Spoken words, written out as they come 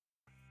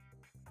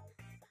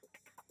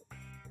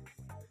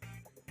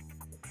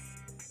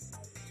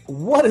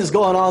What is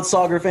going on,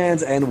 soccer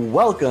fans, and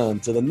welcome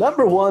to the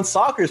number one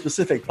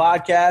soccer-specific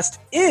podcast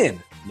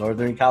in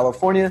Northern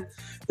California,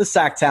 the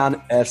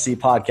Sacktown FC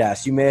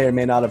podcast. You may or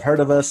may not have heard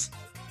of us,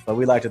 but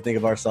we like to think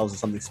of ourselves as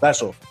something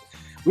special.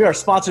 We are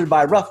sponsored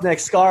by Roughneck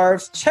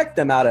Scarves. Check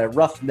them out at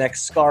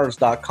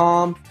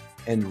roughneckscarves.com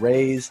and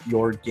raise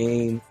your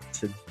game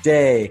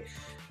today.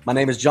 My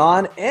name is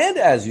John, and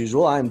as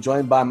usual, I'm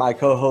joined by my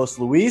co-host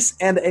Luis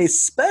and a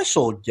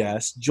special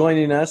guest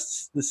joining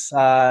us this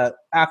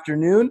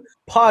afternoon.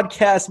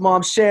 Podcast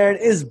mom Sharon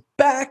is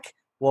back.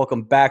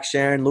 Welcome back,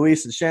 Sharon.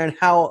 Luis and Sharon,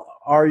 how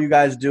are you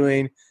guys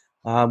doing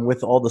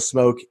with all the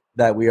smoke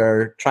that we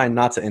are trying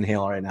not to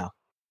inhale right now?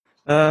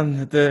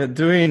 They're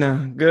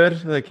doing good.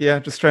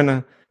 Just trying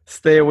to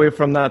stay away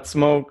from that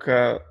smoke.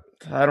 I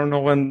don't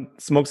know when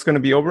smoke's going to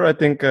be over. I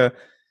think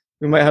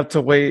we might have to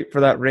wait for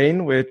that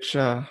rain, which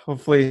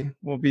hopefully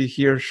will be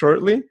here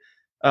shortly.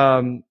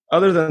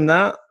 Other than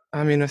that,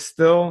 I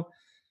still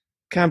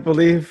can't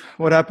believe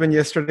what happened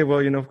yesterday. Well,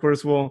 of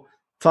course, we'll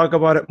talk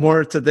about it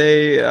more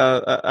today.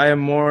 I am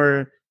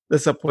more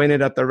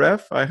disappointed at the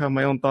ref. I have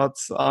my own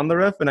thoughts on the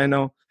ref, and I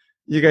know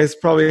you guys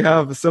probably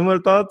have similar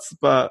thoughts,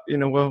 but,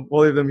 we'll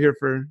leave them here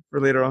for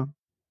later on.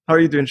 How are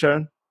you doing,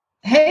 Sharon?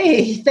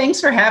 Hey, thanks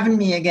for having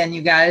me again,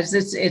 you guys.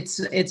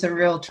 It's a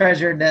real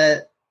treasure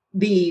to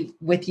be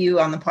with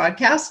you on the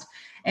podcast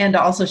and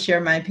to also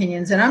share my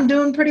opinions. And I'm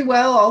doing pretty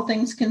well, all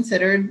things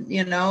considered.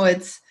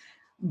 It's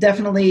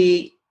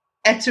definitely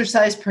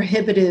exercise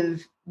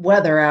prohibitive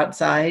weather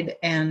outside,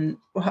 and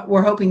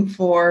we're hoping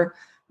for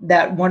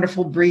that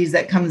wonderful breeze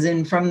that comes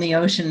in from the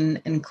ocean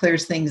and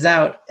clears things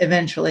out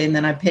eventually. And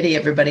then I pity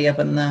everybody up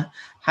in the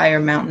higher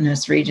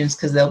mountainous regions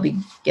because they'll be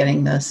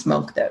getting the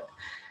smoke that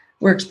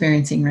we're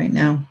experiencing right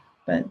now.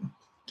 But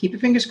keep your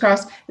fingers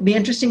crossed. It'd be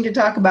interesting to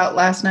talk about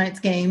last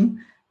night's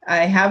game.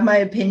 I have my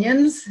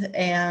opinions,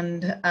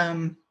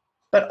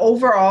 but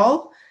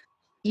overall,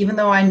 even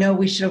though I know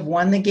we should have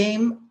won the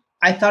game,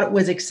 I thought it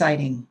was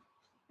exciting.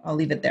 I'll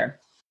leave it there.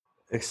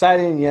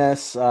 Exciting,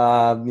 yes.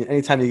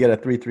 Anytime you get a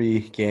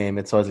 3-3 game,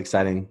 it's always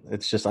exciting.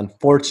 It's just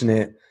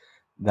unfortunate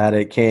that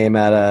it came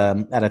at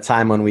a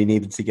time when we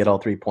needed to get all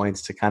 3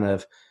 points to kind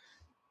of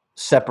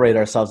separate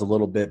ourselves a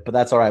little bit, but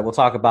that's all right. We'll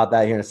talk about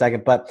that here in a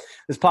second. But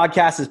this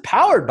podcast is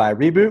powered by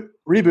Reboot.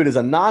 Reboot is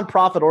a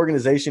nonprofit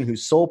organization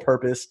whose sole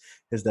purpose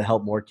is to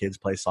help more kids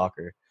play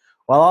soccer,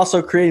 while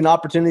also creating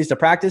opportunities to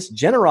practice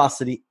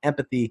generosity,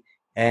 empathy,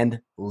 and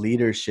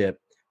leadership.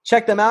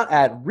 Check them out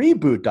at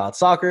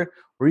reboot.soccer,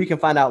 where you can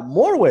find out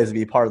more ways to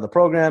be part of the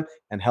program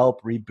and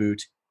help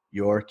reboot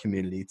your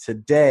community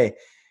today.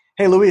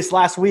 Hey, Luis,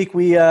 last week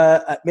we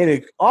made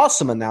an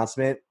awesome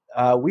announcement.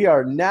 We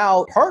are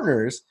now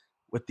partners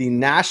with the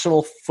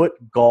National Foot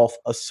Golf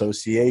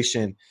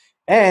Association.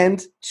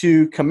 And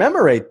to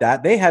commemorate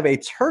that, they have a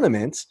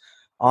tournament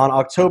on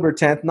October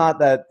 10th. Not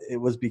that it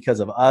was because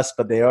of us,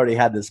 but they already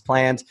had this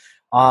planned.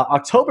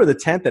 October the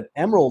 10th at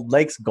Emerald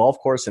Lakes Golf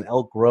Course in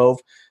Elk Grove.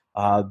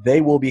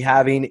 They will be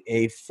having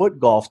a foot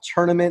golf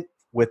tournament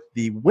with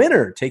the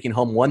winner taking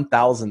home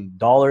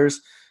 $1,000.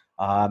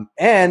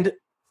 And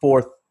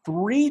for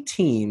 3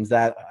 teams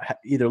that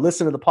either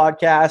listen to the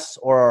podcast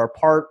or are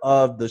part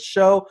of the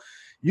show,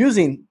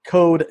 using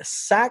code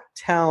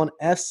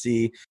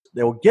SACKTOWNFC,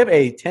 they will give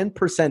a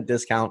 10%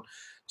 discount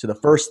to the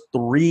first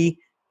 3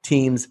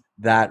 teams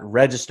that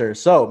register.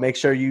 So make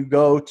sure you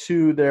go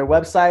to their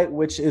website,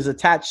 which is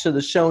attached to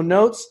the show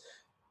notes,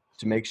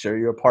 to make sure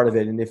you're a part of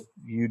it. And if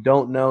you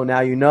don't know,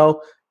 now you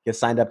know. Get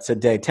signed up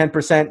today.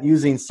 10%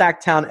 using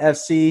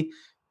SacktownFC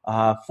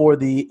for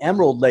the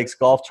Emerald Lakes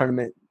Golf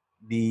Tournament,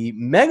 the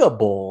Mega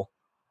Bowl,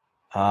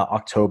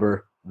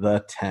 October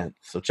the 10th.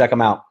 So check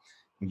them out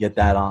and get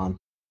that on.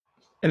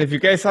 And if you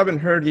guys haven't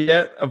heard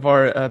yet of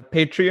our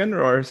Patreon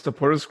or our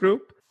supporters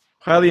group,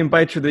 highly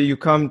invite you that you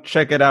come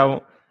check it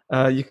out.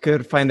 You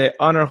could find it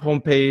on our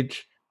homepage,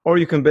 or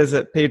you can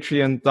visit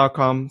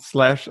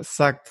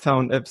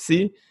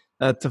patreon.com/SacktownFC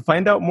to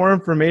find out more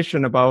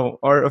information about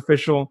our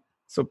official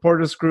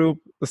supporters group,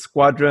 the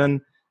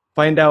squadron,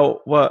 find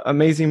out what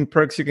amazing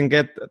perks you can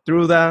get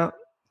through that,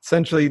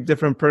 essentially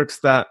different perks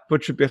that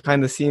put you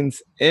behind the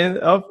scenes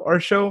of our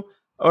show,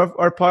 of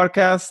our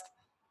podcast,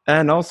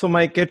 and also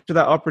might get you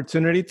that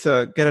opportunity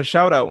to get a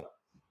shout out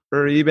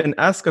or even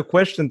ask a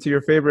question to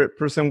your favorite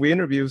person we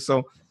interview.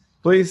 So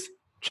please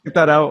check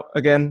that out.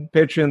 Again,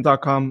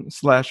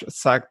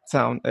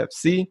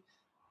 patreon.com/SacktownFC.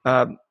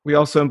 We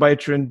also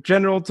invite you in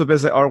general to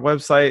visit our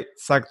website,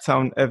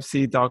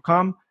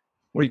 sacktownfc.com,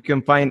 where you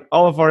can find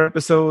all of our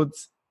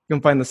episodes. You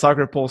can find the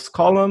Soccer Pulse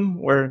column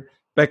where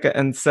Becca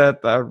and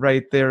Seth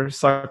write their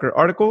soccer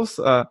articles.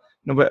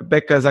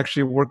 Becca is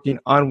actually working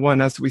on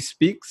one as we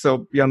speak,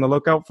 so be on the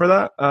lookout for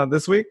that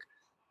this week.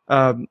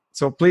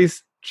 So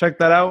please check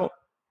that out.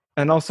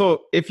 And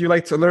also, if you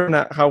like to learn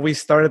how we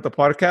started the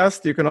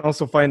podcast, you can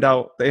also find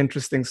out the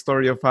interesting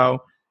story of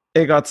how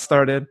it got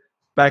started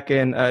back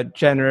in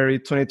January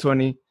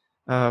 2020,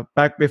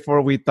 back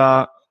before we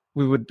thought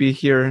we would be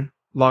here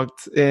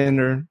locked in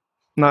or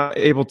not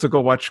able to go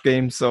watch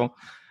games. So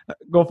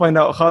go find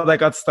out how that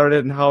got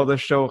started and how the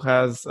show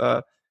has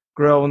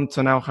grown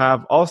to now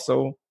have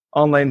also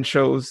online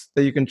shows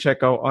that you can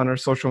check out on our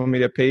social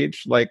media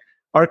page, like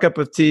Our Cup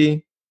of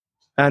Tea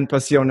and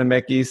Pasión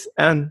MX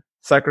and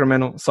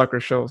Sacramento Soccer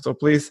Show. So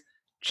please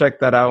check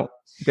that out.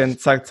 Again,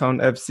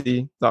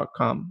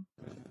 sacktownfc.com.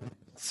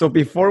 So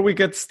before we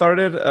get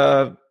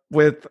started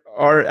with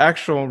our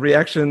actual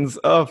reactions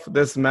of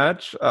this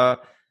match,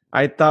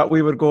 I thought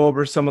we would go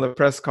over some of the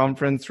press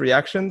conference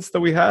reactions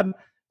that we had.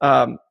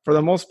 For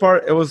the most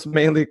part, it was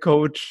mainly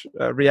Coach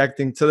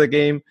reacting to the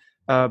game.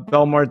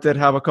 Belmar did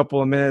have a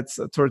couple of minutes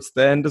towards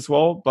the end as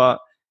well, but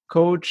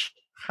Coach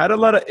had a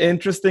lot of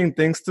interesting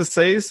things to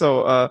say.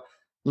 So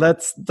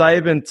let's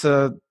dive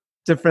into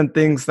different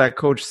things that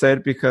Coach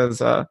said, because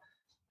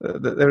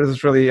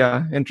there's really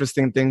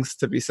interesting things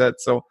to be said.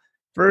 So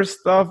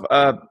first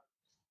off,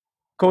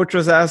 Coach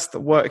was asked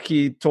what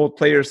he told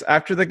players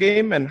after the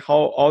game and how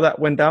all that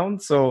went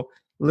down. So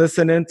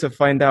listen in to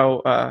find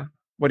out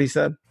what he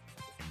said.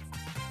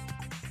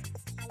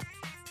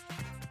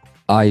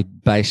 I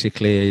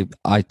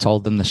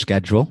told them the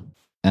schedule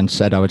and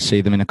said I would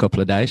see them in a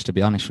couple of days, to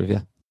be honest with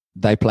you.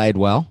 They played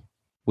well.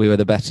 We were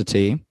the better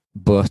team,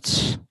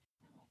 but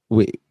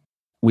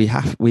we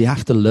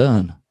have to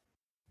learn.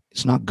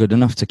 It's not good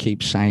enough to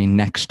keep saying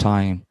next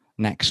time.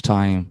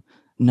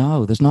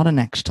 No, there's not a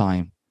next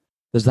time.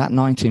 There's that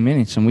 90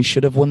 minutes and we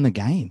should have won the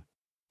game.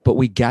 But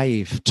we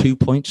gave 2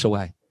 points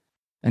away.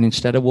 And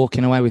instead of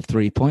walking away with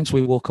 3 points,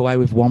 we walk away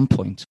with 1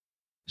 point.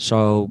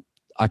 So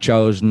I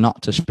chose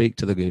not to speak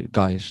to the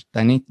guys.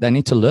 They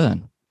need to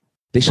learn.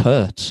 This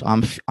hurts.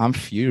 I'm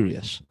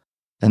furious.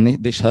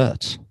 And this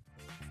hurts.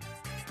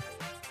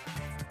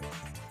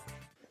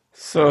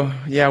 So,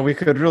 yeah, we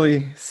could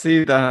really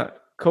see that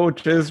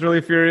Coach is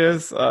really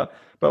furious.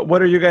 But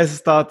what are you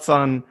guys' thoughts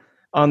on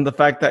the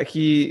fact that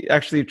he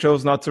actually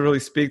chose not to really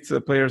speak to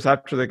the players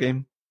after the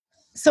game?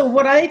 So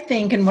what I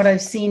think and what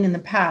I've seen in the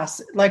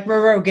past, like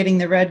Roro getting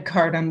the red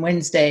card on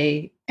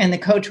Wednesday and the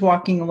coach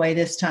walking away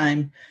this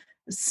time,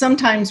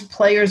 sometimes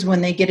players,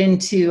 when they get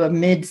into a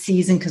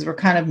mid-season, because we're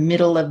kind of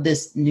middle of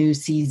this new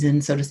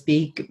season, so to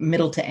speak,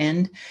 middle to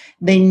end,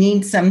 they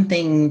need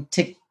something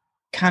to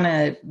kind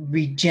of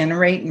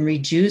regenerate and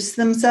rejuice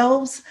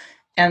themselves.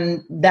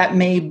 And that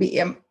may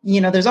be,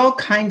 there's all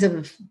kinds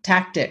of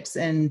tactics.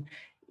 And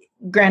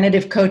granted,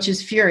 if coach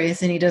is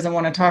furious and he doesn't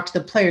want to talk to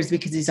the players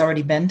because he's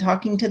already been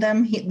talking to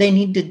them, they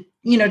need to,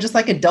 just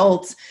like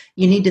adults,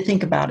 you need to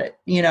think about it.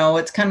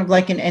 It's kind of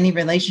like in any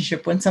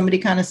relationship, when somebody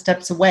kind of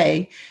steps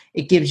away,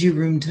 it gives you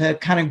room to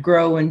kind of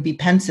grow and be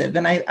pensive.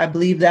 And I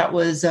believe that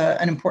was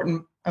an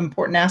important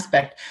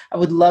aspect. I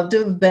would love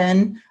to have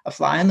been a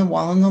fly on the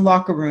wall in the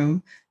locker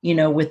room,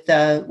 with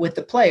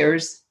the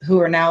players who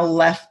are now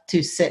left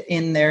to sit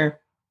in their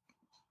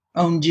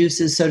own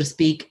juices, so to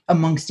speak,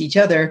 amongst each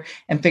other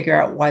and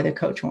figure out why the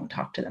coach won't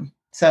talk to them.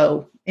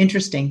 So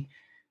interesting.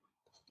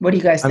 What do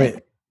you guys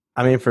think?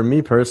 I mean, for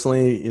me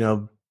personally,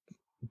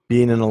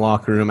 being in a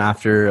locker room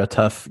after a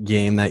tough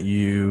game that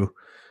you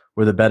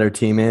were the better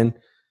team in,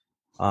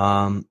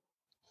 and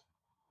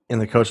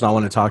the coach not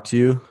want to talk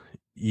to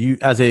you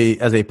as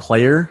a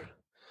player,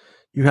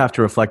 you have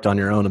to reflect on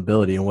your own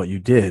ability and what you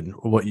did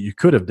or what you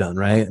could have done,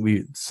 right?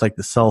 It's like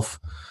the self.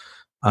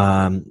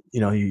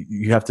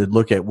 You have to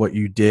look at what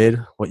you did,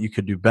 what you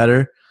could do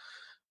better.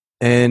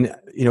 And,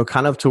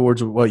 kind of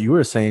towards what you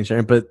were saying,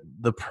 Sharon, but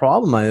the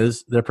problem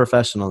is they're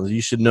professionals.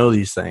 You should know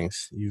these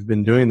things. You've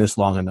been doing this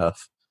long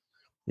enough.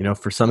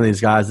 For some of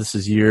these guys, this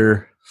is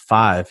year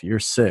 5, year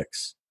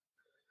 6.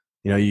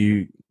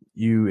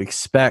 You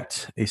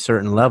expect a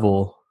certain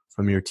level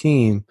from your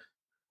team,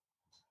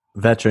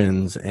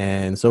 veterans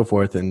and so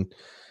forth. And,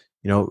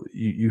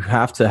 you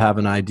have to have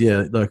an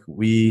idea. Look,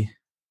 we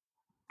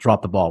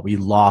dropped the ball. We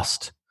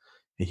lost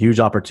a huge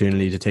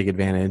opportunity to take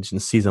advantage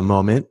and seize a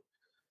moment.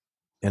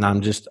 And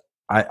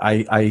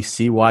I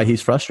see why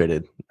he's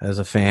frustrated. As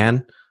a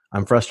fan,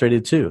 I'm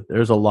frustrated too.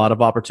 There's a lot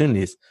of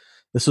opportunities.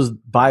 This was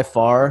by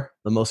far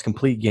the most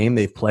complete game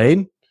they've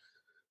played.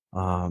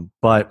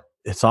 But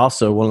it's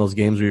also one of those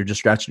games where you're just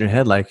scratching your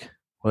head like,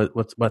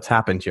 what's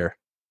happened here?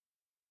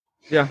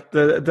 Yeah,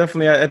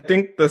 definitely. I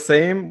think the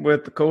same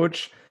with the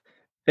coach.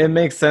 It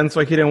makes sense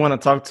why he didn't want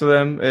to talk to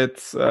them.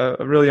 It's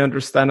really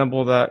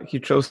understandable that he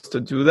chose to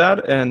do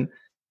that. And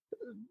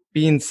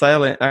being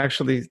silent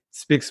actually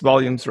speaks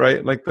volumes,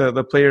 right? Like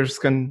the players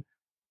can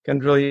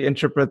really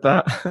interpret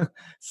that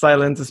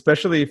silence,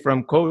 especially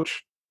from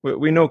coach.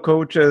 We know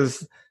coach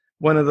is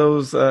one of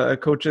those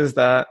coaches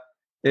that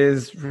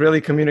is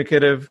really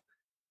communicative.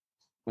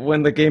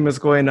 When the game is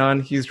going on,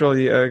 he's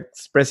really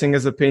expressing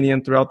his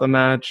opinion throughout the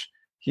match.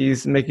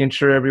 He's making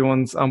sure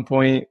everyone's on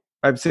point.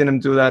 I've seen him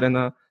do that in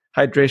the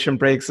hydration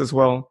breaks as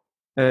well.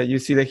 You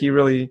see that he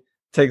really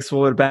takes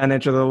full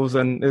advantage of those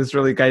and is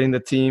really guiding the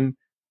team.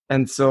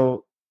 And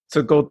so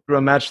to go through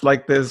a match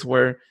like this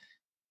where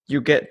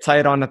you get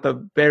tied on at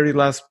the very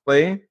last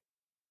play,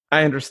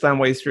 I understand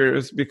why he's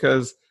furious,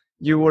 because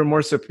you were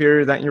more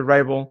superior than your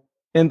rival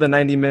in the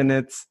 90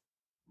 minutes.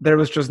 There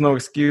was just no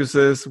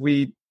excuses.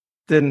 We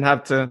didn't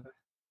have to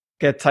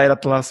get tied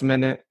at the last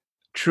minute.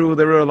 True,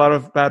 there were a lot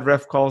of bad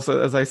ref calls,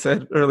 as I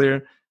said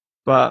earlier,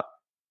 but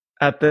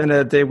at the end of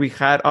the day, we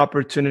had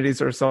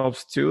opportunities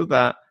ourselves too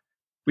that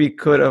we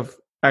could have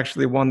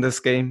actually won this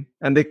game,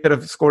 and they could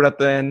have scored at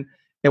the end.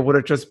 It would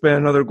have just been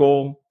another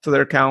goal to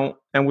their count,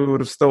 and we would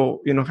have still,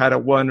 had a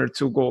 1 or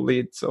 2 goal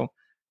lead. So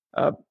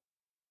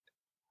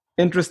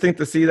interesting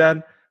to see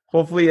that.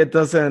 Hopefully it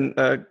doesn't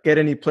get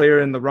any player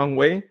in the wrong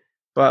way,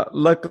 but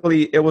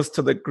luckily it was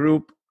to the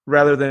group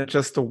rather than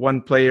just to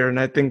one player, and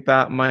I think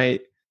that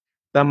might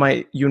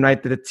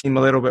unite the team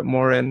a little bit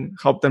more and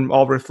help them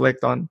all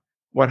reflect on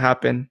what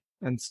happened.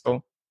 And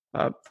so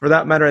for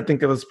that matter, I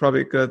think it was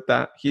probably good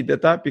that he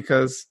did that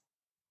because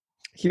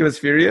he was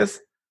furious.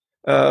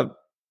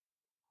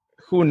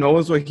 Who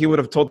knows what he would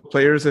have told the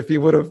players if he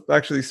would have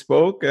actually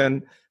spoke.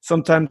 And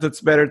sometimes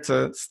it's better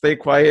to stay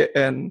quiet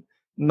and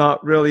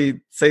not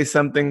really say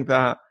something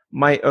that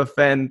might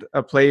offend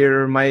a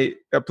player.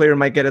 A player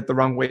might get it the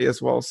wrong way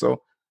as well.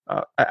 So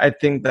I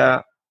think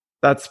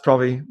that's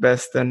probably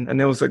best.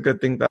 And it was a good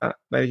thing that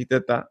he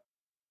did that.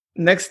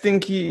 Next thing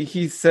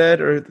he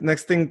said, or the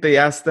next thing they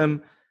asked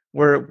him,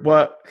 were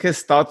what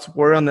his thoughts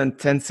were on the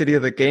intensity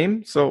of the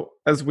game. So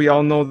as we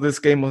all know, this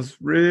game was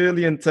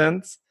really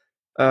intense.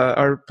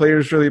 Our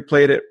players really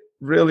played it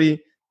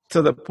really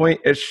to the point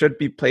it should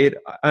be played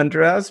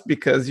under as,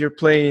 because you're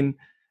playing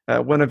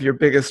one of your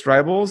biggest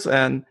rivals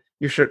and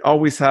you should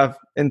always have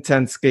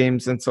intense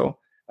games. And so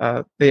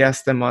they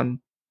asked him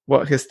on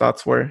what his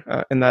thoughts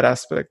were in that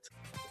aspect.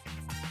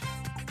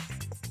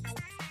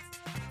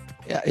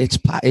 Yeah,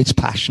 it's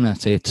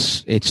passionate.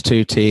 It's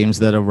two teams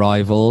that are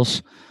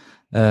rivals.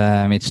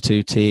 It's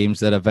two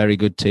teams that are very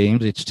good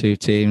teams. It's two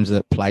teams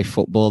that play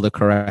football the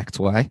correct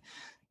way.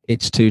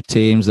 It's two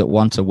teams that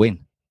want to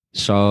win.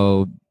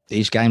 So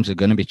these games are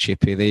going to be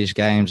chippy. These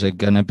games are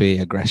going to be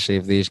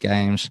aggressive. These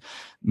games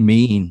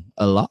mean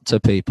a lot to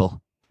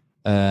people.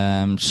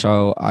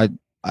 So I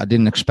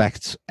didn't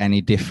expect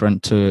any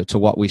different to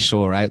what we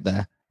saw out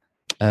there.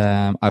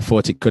 I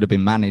thought it could have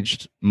been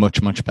managed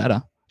much, much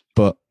better,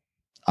 but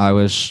I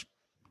was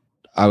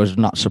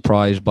not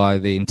surprised by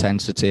the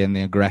intensity and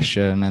the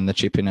aggression and the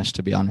chippiness,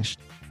 to be honest.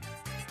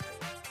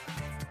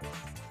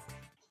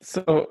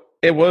 So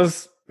it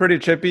was pretty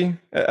chippy,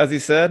 as he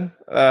said.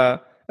 I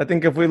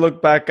think if we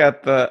look back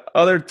at the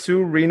other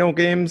 2 Reno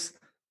games,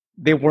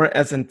 they weren't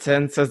as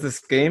intense as this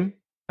game.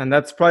 And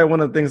that's probably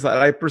one of the things that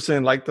I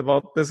personally liked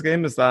about this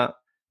game, is that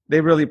they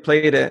really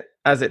played it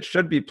as it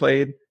should be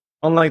played,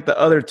 unlike the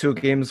other 2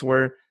 games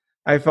where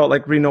I felt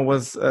like Reno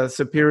was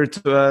superior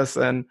to us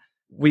and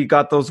we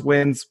got those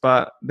wins,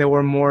 but they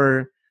were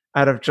more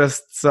out of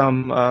just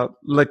some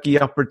lucky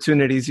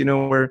opportunities,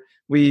 where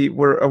we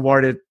were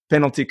awarded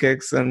penalty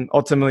kicks, and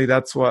ultimately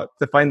that's what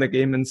defined the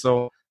game. And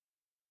so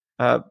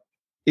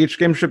each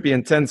game should be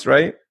intense,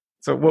 right?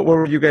 So what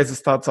were you guys'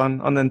 thoughts on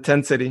the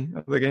intensity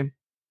of the game?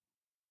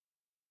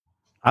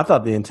 I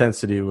thought the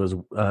intensity was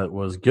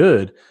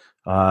good.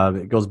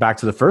 It goes back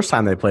to the first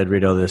time they played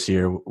Reno this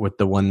year with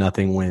the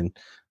 1-0 win.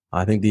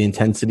 I think the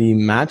intensity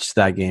matched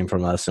that game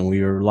from us, and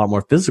we were a lot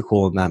more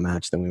physical in that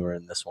match than we were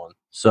in this one.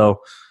 So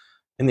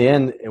in the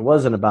end, it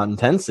wasn't about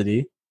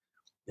intensity.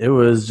 It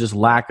was just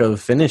lack of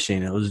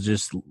finishing. It was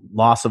just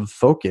loss of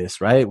focus,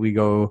 right? We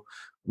go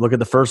look at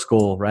the first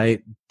goal,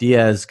 right?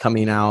 Diaz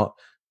coming out,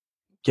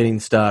 getting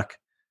stuck.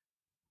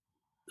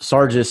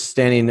 Sargis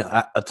standing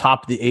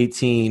atop the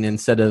 18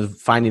 instead of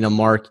finding a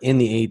mark in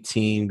the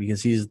 18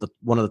 because he's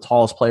one of the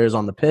tallest players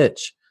on the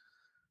pitch.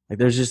 Like,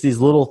 there's just these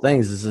little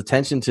things, this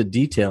attention to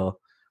detail.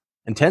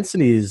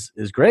 Intensity is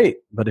great,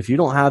 but if you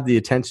don't have the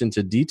attention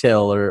to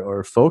detail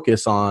or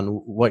focus on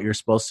what you're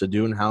supposed to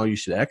do and how you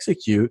should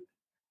execute,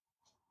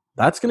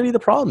 that's going to be the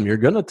problem. You're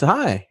going to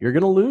tie. You're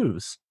going to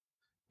lose.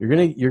 You're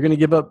going to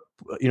give up,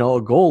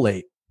 a goal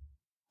late.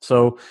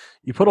 So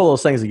you put all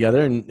those things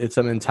together, and it's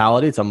a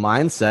mentality, it's a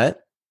mindset.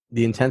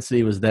 The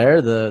intensity was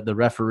there. The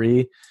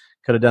referee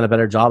could have done a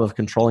better job of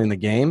controlling the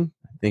game.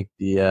 I think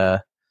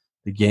the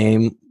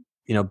game,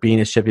 being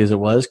as chippy as it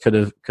was, could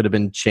have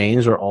been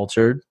changed or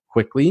altered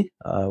quickly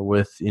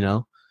with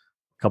a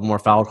couple more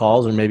foul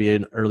calls or maybe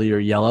an earlier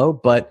yellow.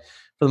 But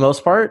for the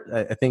most part,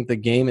 I think the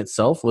game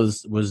itself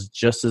was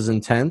just as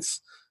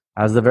intense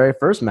as the very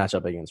first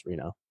matchup against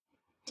Reno.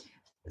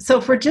 So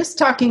if we're just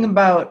talking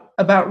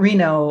about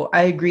Reno,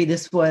 I agree.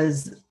 This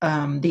was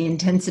the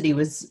intensity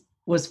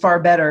was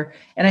far better,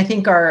 and I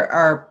think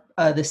our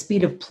the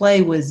speed of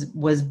play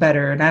was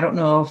better. And I don't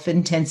know if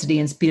intensity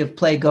and speed of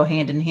play go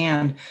hand in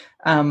hand.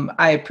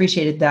 I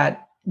appreciated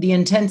that. The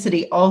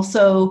intensity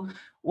also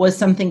was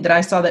something that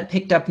I saw that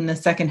picked up in the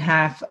second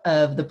half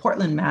of the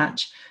Portland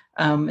match,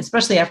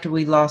 especially after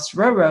we lost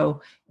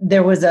Roro.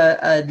 There was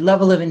a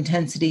level of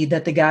intensity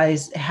that the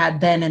guys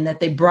had then, and that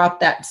they brought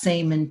that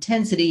same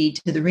intensity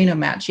to the Reno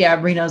match. Yeah,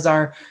 Reno's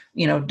our,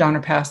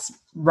 Donner Pass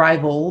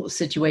rival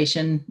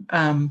situation.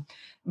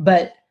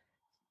 But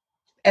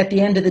at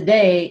the end of the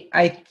day,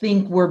 I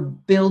think we're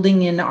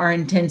building in our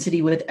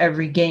intensity with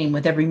every game,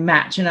 with every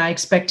match. And I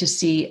expect to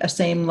see a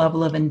same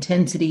level of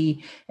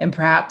intensity, and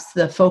perhaps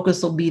the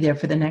focus will be there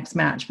for the next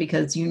match,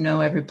 because,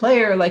 every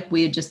player, like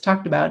we had just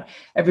talked about,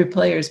 every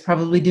player is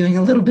probably doing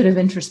a little bit of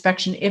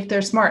introspection if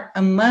they're smart,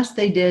 unless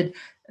they did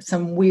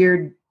some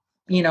weird,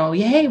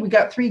 hey, we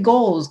got 3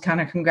 goals, kind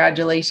of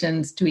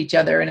congratulations to each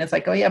other. And it's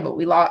like, oh yeah, but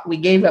we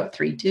gave up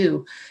 3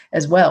 too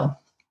as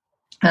well.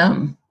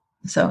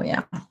 So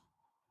yeah.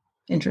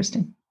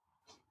 Interesting.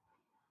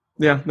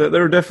 Yeah, there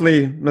were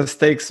definitely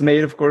mistakes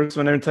made, of course.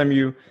 When every time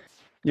you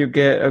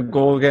get a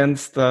goal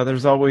against,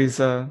 there's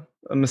always a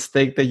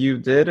mistake that you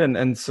did,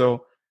 and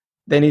so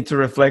they need to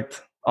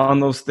reflect on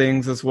those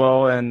things as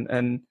well.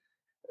 And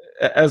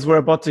as we're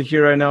about to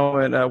hear right now,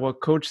 and what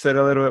Coach said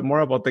a little bit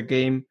more about the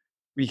game,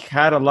 we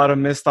had a lot of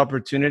missed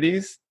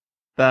opportunities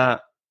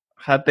that,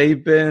 had they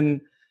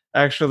been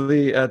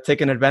actually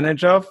taken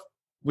advantage of,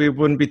 we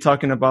wouldn't be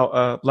talking about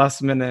a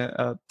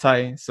last-minute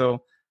tie.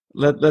 So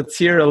let's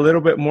hear a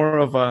little bit more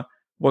of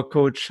what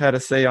Coach had to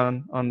say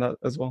on that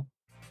as well.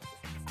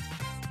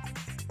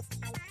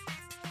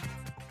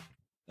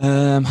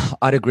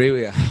 I'd agree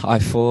with you. I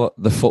thought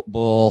some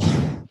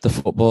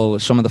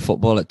of the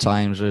football at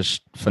times was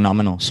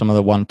phenomenal. Some of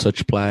the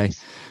one-touch play,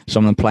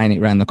 some of them playing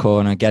it around the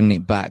corner, getting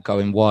it back,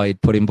 going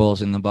wide, putting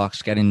balls in the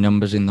box, getting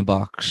numbers in the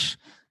box.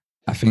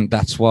 I think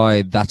that's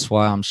why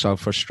I'm so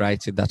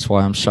frustrated. That's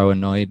why I'm so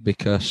annoyed,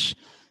 because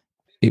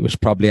it was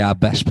probably our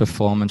best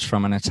performance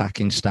from an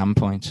attacking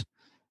standpoint,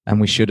 and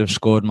we should have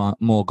scored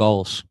more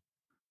goals.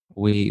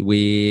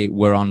 We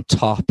were on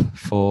top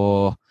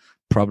for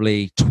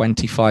probably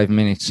 25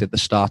 minutes at the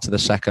start of the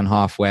second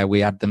half, where we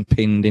had them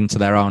pinned into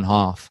their own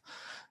half,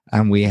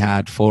 and we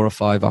had 4 or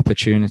 5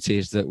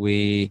 opportunities that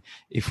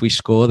if we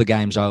score, the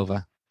game's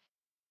over.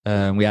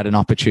 We had an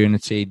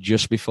opportunity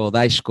just before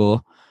they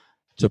score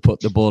to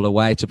put the ball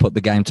away, to put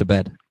the game to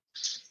bed.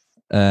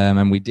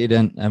 And we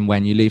didn't. And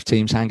when you leave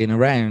teams hanging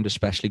around,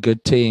 especially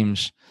good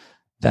teams,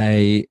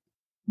 they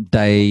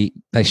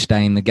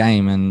stay in the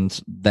game,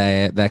 and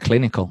they're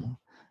clinical.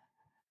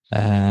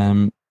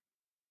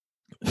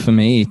 For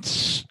me,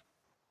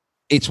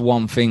 it's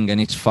one thing, and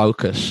it's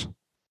focus.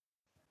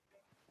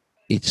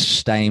 It's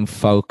staying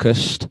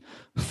focused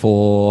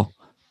for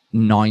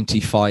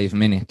 95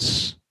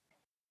 minutes.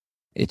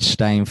 It's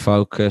staying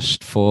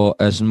focused for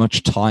as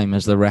much time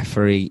as the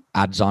referee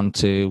adds on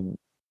to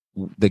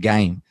the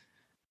game.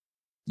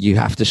 You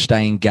have to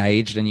stay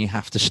engaged, and you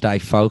have to stay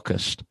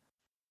focused.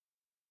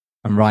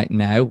 And right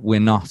now, we're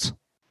not.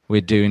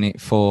 We're doing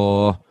it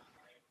for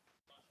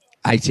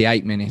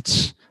 88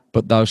 minutes,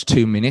 but those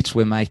 2 minutes,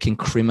 we're making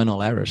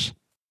criminal errors.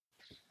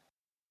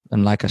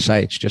 And like I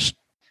say, it's just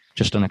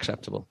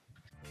unacceptable.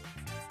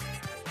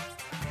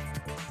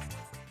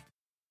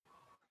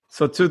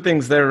 So 2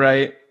 things there,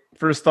 right?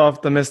 First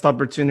off, the missed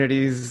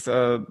opportunities.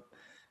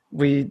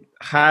 We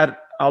had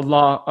a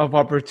lot of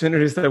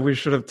opportunities that we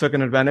should have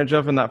taken advantage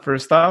of in that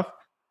first half.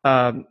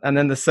 And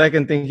then the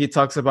second thing, he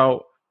talks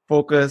about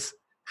focus,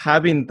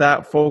 having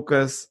that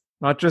focus,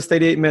 not just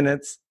 88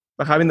 minutes,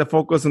 but having the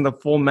focus in the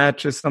full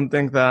match is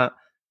something that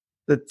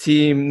the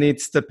team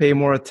needs to pay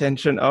more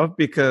attention of,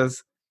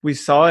 because we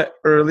saw it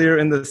earlier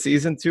in the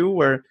season too,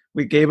 where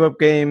we gave up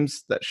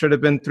games that should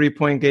have been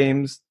 3-point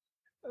games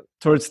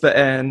towards the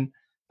end.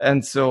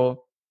 And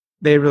so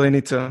they really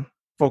need to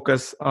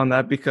focus on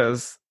that,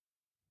 because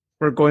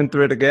we're going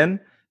through it again.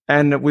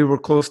 And we were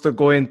close to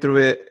going through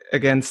it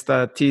against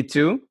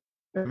T2.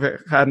 If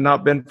it had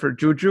not been for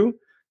Juju,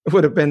 it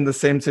would have been the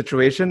same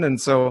situation. And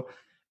so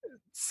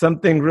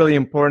something really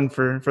important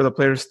for the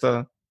players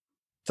to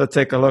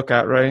take a look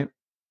at, right?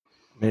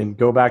 I mean,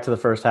 go back to the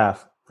first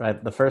half,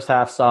 right? The first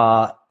half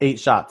saw 8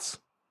 shots.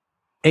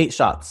 8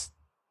 shots.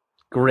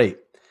 Great.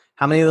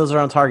 How many of those are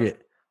on target?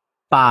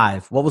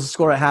 5. What was the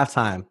score at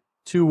halftime?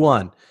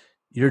 2-1.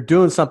 You're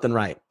doing something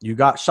right. You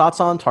got shots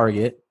on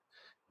target.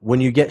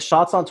 When you get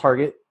shots on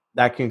target,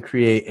 that can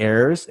create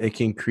errors. It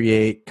can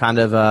create kind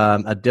of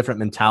a different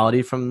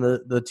mentality from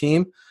the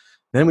team.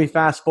 Then we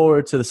fast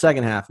forward to the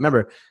second half.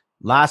 Remember,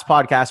 last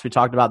podcast we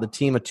talked about the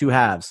team of 2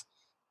 halves.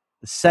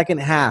 The second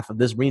half of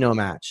this Reno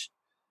match,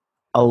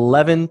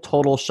 11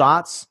 total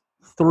shots,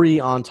 3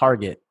 on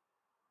target.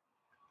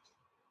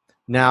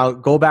 Now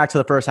go back to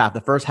the first half.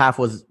 The first half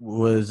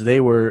was they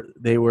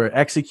were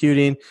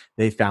executing.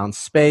 They found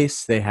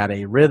space. They had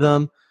a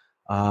rhythm.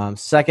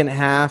 Second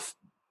half,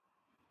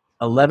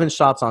 11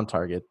 shots on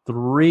target,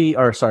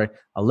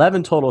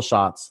 11 total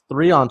shots,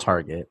 3 on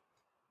target.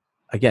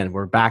 Again,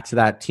 we're back to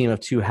that team of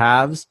 2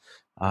 halves.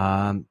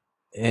 And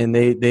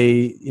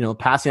they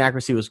passing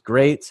accuracy was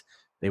great.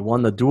 They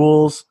won the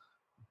duels,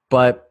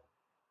 but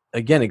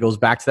again, it goes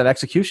back to that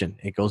execution.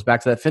 It goes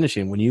back to that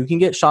finishing. When you can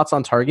get shots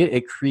on target,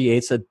 it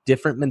creates a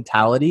different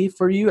mentality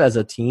for you as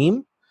a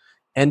team,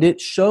 and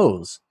it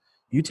shows.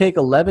 You take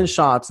 11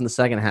 shots in the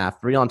second half,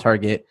 3 on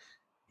target,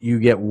 you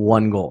get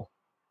 1 goal.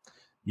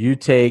 You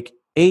take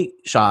 8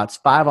 shots,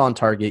 5 on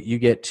target, you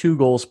get 2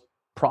 goals.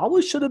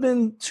 Probably should have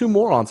been 2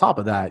 more on top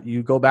of that.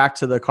 You go back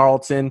to the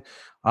Carlton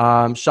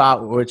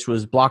shot, which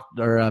was blocked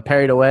or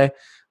parried away,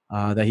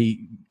 that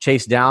he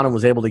chased down and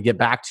was able to get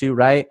back to,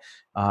 right?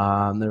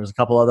 There was a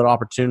couple other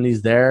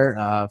opportunities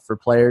there for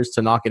players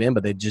to knock it in,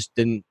 but they just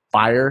didn't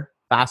fire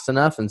fast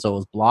enough, and so it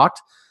was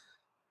blocked.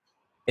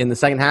 In the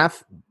second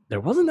half,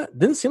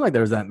 didn't seem like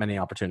there was that many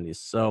opportunities.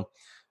 So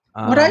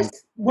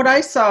what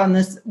I saw in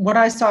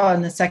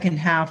the second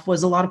half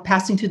was a lot of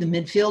passing through the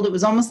midfield. It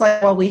was almost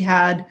like what we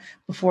had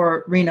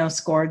before Reno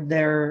scored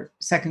their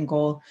second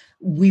goal.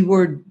 We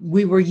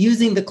were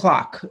using the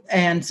clock,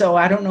 and so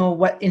I don't know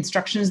what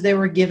instructions they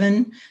were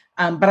given,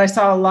 but I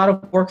saw a lot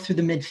of work through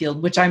the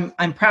midfield, which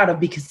I'm proud of,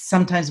 because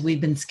sometimes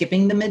we've been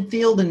skipping the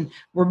midfield, and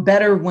we're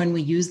better when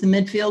we use the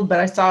midfield. But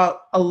I saw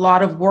a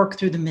lot of work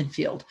through the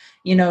midfield.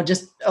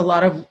 Just a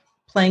lot of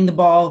playing the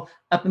ball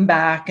up and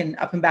back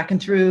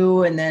and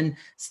through, and then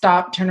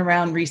stop, turn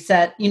around,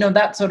 reset,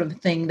 that sort of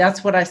thing.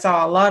 That's what I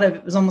saw a lot of.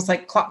 It was almost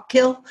like clock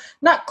kill,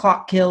 not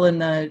clock kill in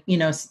the,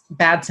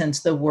 bad sense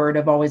of the word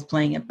of always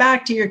playing it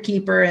back to your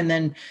keeper and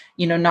then,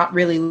 not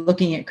really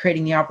looking at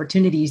creating the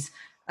opportunities.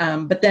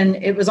 But then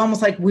it was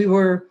almost like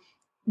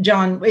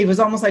it was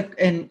almost like,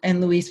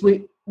 and Luis,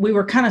 we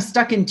were kind of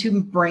stuck in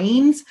two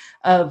brains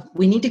of,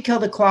 we need to kill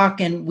the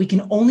clock and we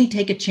can only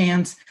take a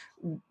chance,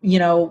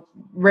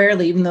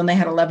 rarely, even though they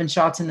had 11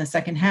 shots in the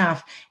second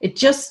half.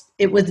 It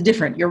was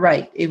different. You're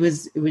right. It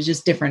was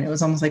just different. It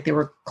was almost like they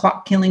were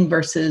clock killing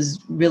versus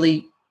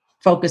really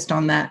focused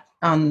on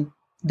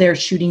their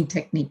shooting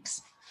techniques.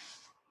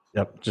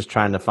 Yep. Just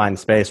trying to find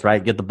space,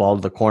 right? Get the ball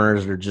to the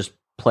corners, or just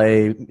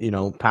play,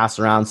 pass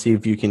around, see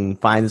if you can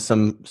find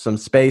some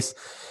space.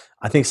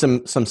 I think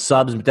some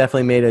subs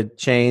definitely made a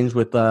change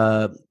with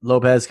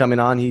Lopez coming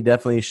on. He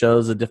definitely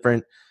shows a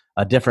different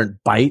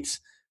bite,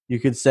 you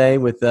could say.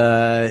 With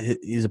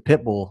he's a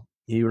pit bull.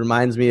 He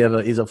reminds me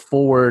of he's a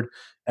forward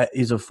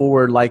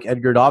like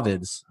Edgar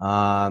Davids.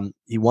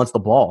 He wants the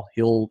ball.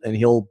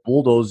 He'll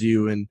bulldoze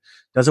you and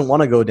doesn't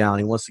want to go down.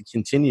 He wants to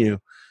continue.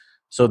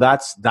 So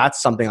that's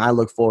something I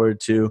look forward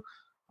to.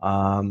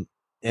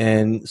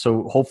 And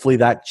so hopefully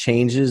that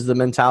changes the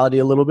mentality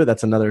a little bit.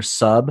 That's another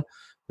sub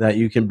that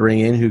you can bring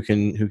in who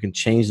can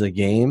change the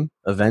game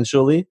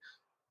eventually.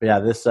 But yeah,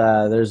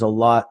 there's a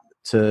lot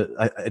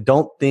to. I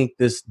don't think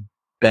this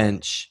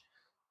bench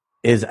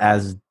is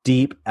as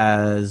deep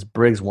as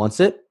Briggs wants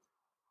it,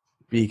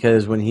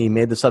 because when he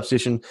made the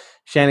substitution,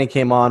 Shannon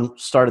came on,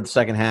 started the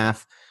second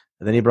half,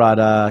 and then he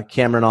brought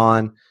Cameron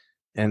on,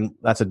 and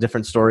that's a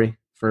different story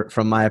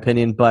from my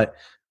opinion. But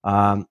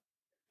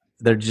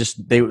they're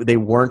just they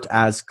weren't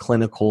as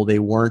clinical. They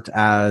weren't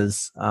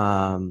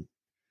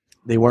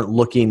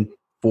looking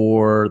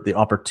for the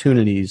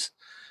opportunities.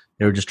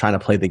 They were just trying to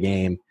play the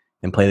game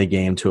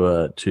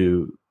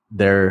to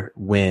their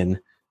win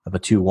of a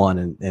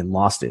 2-1 and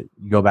lost it.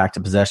 You go back to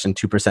possession,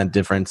 2%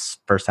 difference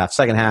first half,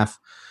 second half.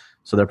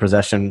 So their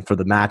possession for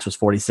the match was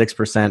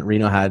 46%.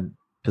 Reno had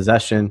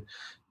possession,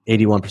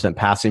 81%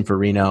 passing for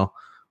Reno.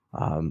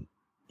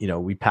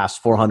 We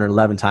passed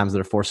 411 times.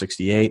 They're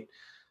 468.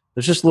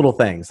 There's just little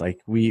things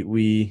like we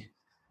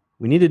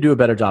need to do a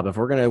better job. If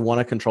we're going to want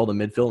to control the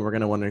midfield and we're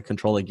going to want to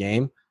control the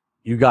game,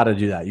 you got to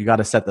do that. You got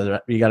to set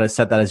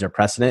that as your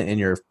precedent in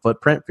your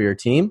footprint for your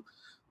team.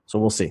 So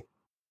we'll see.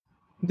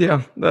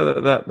 Yeah,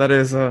 that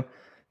is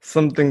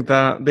something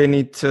that they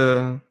need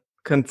to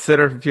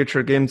consider for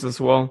future games as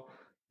well,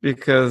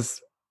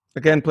 because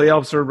again,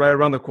 playoffs are right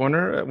around the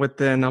corner.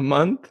 Within a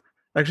month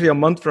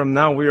from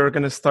now, we are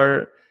going to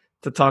start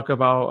to talk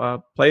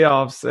about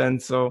playoffs,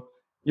 and so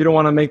you don't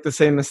want to make the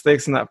same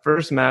mistakes in that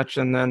first match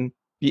and then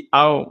be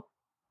out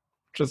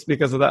just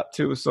because of that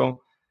too. So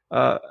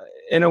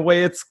in a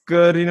way, it's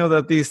good,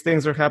 that these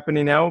things are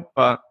happening now,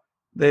 but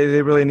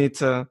they really need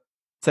to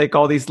take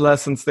all these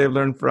lessons they've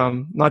learned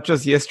from not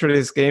just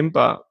yesterday's game,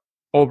 but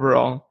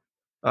overall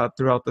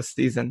throughout the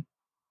season.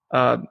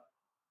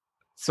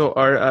 So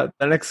our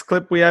the next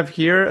clip we have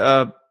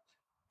here,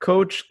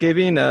 Coach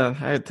giving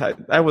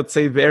I would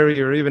say very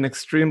or even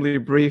extremely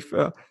brief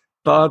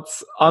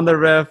thoughts on the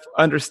ref,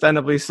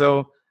 understandably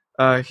so.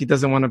 He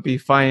doesn't want to be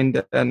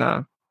fined, and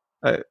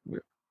I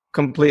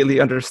completely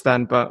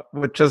understand. But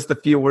with just the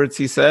few words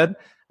he said,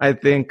 I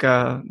think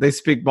they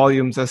speak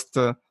volumes as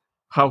to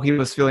how he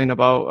was feeling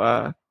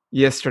about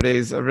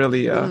yesterday's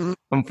really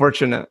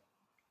unfortunate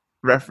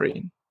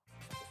refereeing.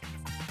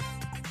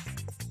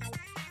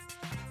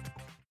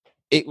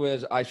 It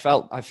was. I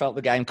felt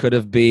the game could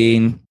have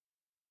been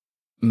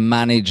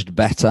managed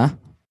better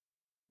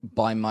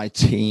by my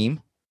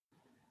team,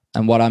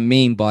 and what I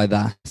mean by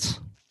that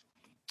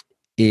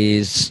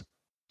is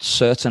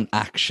certain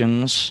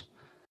actions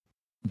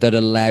that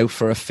allow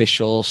for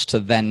officials to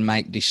then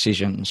make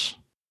decisions.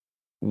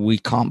 We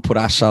can't put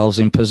ourselves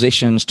in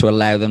positions to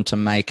allow them to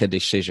make a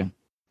decision.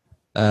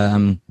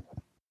 I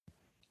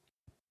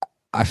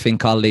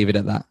think I'll leave it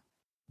at that.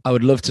 I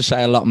would love to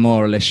say a lot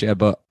more, Alicia,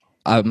 but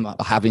I'm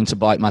having to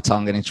bite my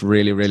tongue, and it's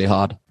really, really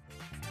hard.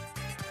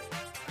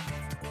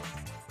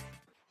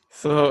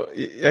 So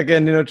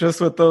again,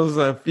 just with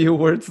those few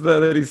words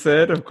that he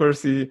said, of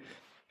course, he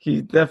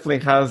definitely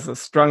has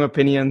strong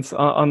opinions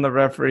on the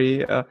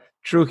referee.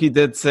 True, he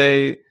did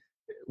say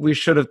we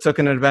should have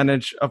taken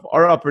advantage of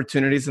our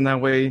opportunities, and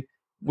that way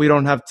we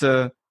don't have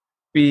to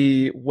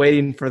be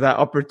waiting for that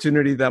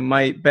opportunity that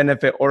might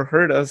benefit or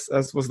hurt us,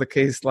 as was the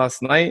case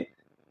last night.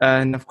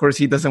 And of course,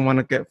 he doesn't want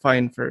to get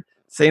fined for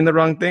saying the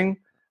wrong thing.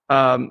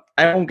 I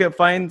won't get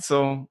fined,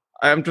 so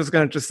I'm just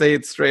going to say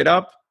it straight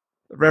up.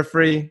 The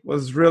referee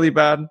was really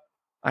bad.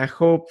 I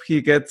hope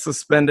he gets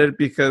suspended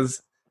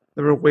because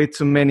there were way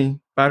too many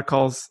bad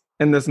calls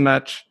in this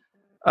match.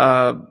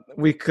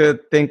 We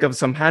could think of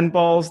some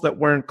handballs that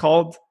weren't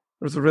called.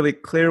 There was a really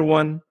clear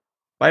one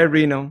by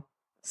Reno.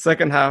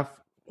 Second half,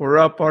 we're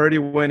up already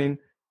winning.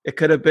 It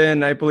could have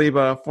been, I believe,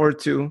 a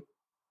 4-2.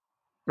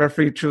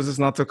 Referee chooses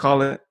not to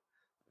call it.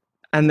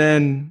 And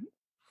then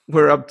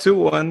we're up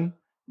 2-1.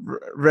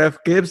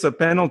 Ref gives a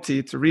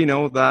penalty to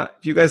Reno that,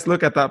 if you guys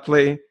look at that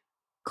play,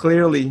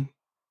 clearly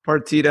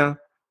Partida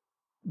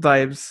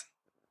dives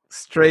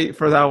straight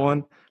for that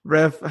one.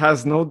 Ref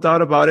has no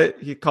doubt about it.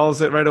 He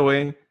calls it right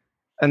away.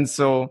 And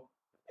so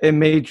it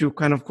made you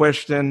kind of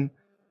question,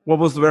 what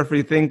was the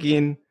referee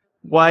thinking?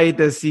 Why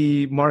does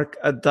he mark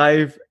a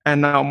dive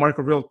and now mark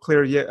a real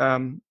clear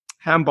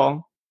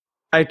handball?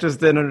 I just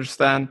didn't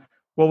understand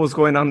what was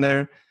going on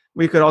there.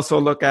 We could also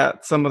look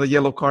at some of the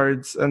yellow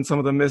cards and some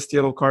of the missed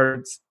yellow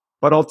cards.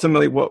 But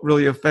ultimately, what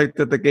really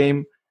affected the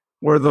game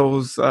were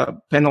those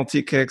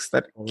penalty kicks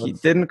that he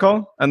didn't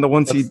call and the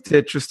ones he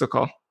did choose to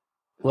call.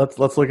 Let's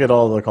look at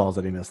all the calls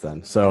that he missed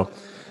then. So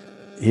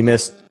he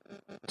missed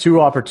 2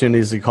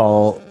 opportunities to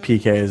call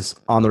PKs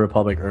on the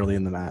Republic early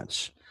in the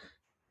match.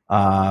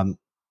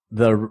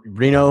 The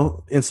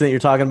Reno incident you're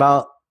talking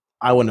about,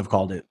 I wouldn't have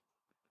called it.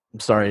 I'm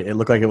sorry. It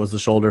looked like it was the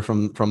shoulder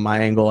from my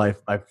angle. I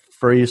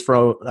froze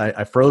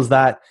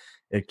that.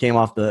 It came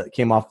off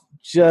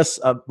just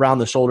around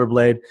the shoulder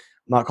blade. I'm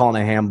not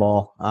calling a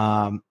handball.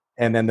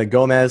 And then the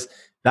Gomez,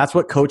 that's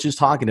what coach is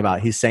talking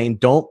about. He's saying,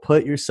 don't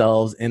put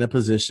yourselves in a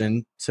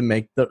position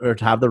to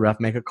have the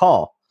ref make a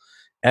call.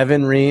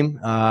 Evan Ream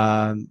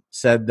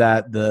said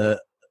that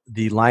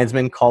the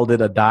linesman called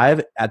it a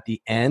dive at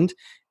the end.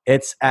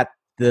 It's at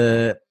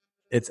the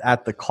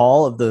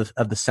call of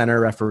the center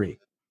referee.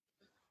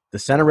 The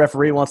center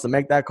referee wants to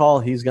make that call.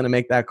 He's going to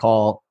make that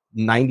call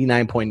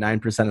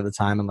 99.9% of the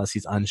time unless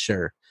he's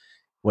unsure.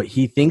 What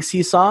he thinks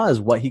he saw is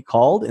what he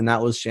called, and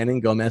that was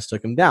Shannon Gomez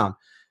took him down.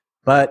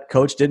 But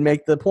coach did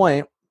make the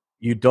point,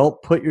 you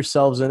don't put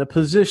yourselves in a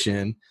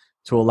position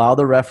to allow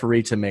the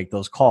referee to make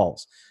those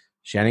calls.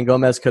 Shannon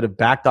Gomez could have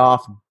backed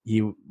off.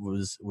 He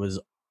was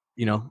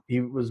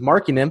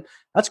marking him.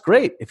 That's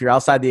great if you're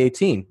outside the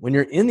 18. When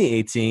you're in the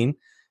 18,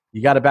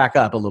 you got to back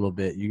up a little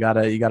bit. You got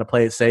to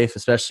play it safe,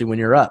 especially when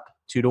you're up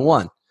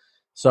 2-1.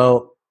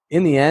 So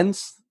in the end,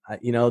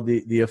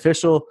 the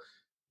official,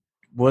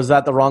 was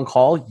that the wrong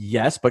call?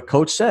 Yes, but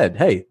coach said,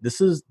 hey, this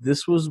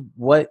was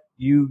what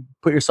you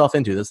put yourself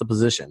into. That's the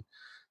position.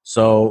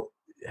 So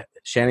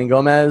Shannon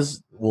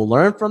Gomez will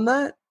learn from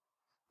that.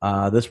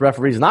 This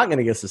referee is not going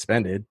to get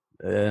suspended.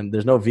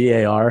 There's no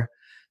VAR.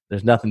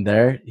 There's nothing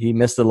there. He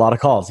missed a lot of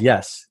calls.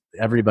 Yes,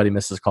 everybody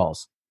misses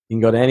calls. You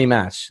can go to any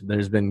match.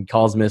 There's been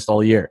calls missed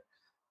all year.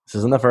 This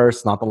isn't the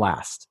first, not the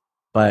last.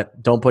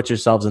 But don't put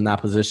yourselves in that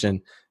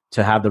position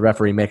to have the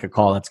referee make a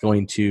call that's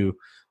going to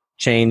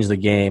change the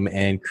game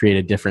and create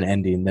a different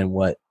ending than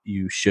what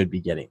you should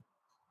be getting.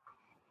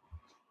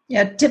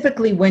 Yeah,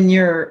 typically when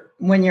you're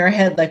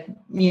ahead, like,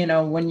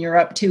 when you're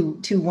up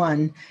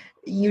 2-1,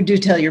 you do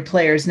tell your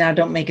players, now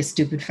don't make a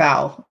stupid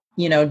foul.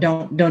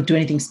 Don't do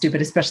anything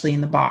stupid, especially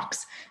in the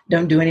box.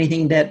 Don't do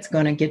anything that's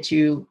going to get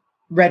you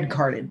red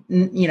carded,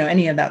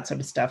 any of that sort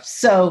of stuff.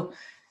 So,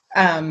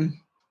 that's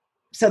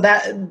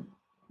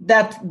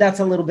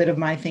a little bit of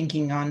my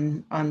thinking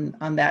on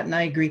that, and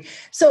I agree.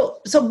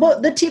 So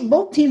both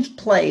teams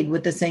played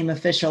with the same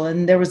official,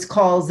 and there was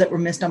calls that were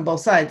missed on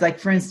both sides. Like,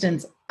 for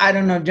instance, I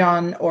don't know,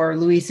 John or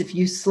Luis, if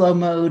you slow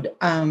mode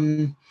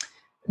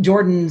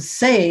Jordan's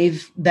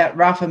save that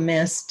Rafa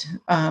missed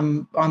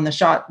on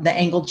the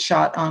angled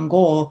shot on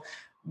goal,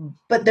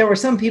 but there were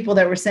some people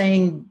that were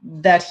saying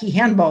that he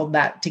handballed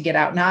that to get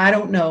out. Now, I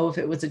don't know if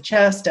it was a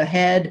chest, a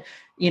head,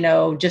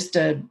 just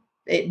a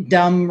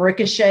dumb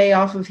ricochet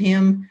off of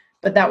him,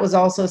 but that was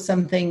also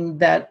something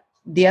that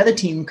the other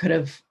team could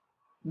have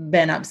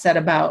been upset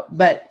about.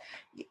 But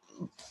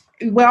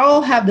we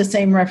all have the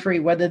same referee,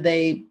 whether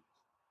they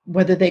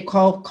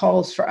call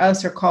calls for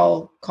us or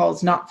call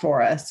calls not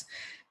for us.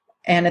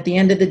 And at the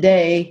end of the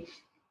day,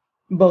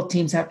 both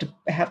teams have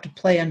to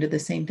play under the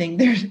same thing.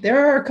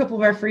 There are a couple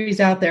of referees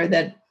out there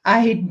that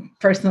I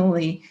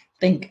personally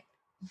think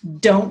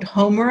don't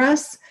homer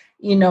us.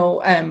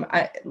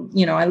 I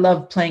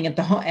love playing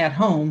at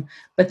home,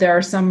 but there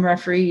are some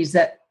referees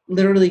that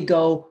literally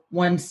go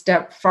one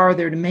step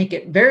farther to make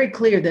it very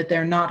clear that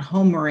they're not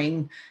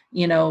homering,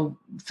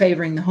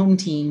 favoring the home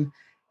team.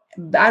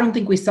 I don't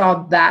think we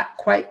saw that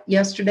quite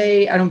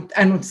yesterday. I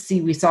don't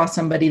see we saw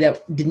somebody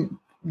that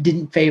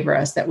didn't favor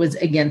us, that was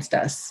against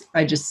us.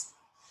 I just,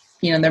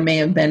 there may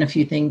have been a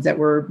few things that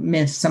were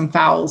missed, some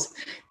fouls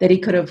that he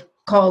could have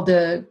called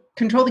to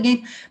control the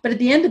game. But at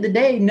the end of the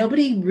day,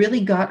 nobody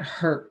really got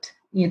hurt.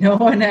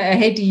 and I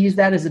hate to use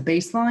that as a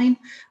baseline,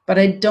 but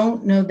I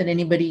don't know that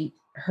anybody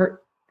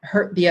hurt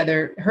the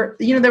other.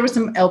 There was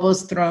some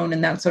elbows thrown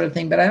and that sort of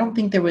thing, but I don't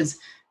think there was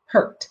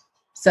hurt.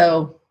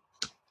 So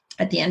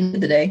at the end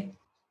of the day,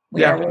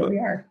 we are where we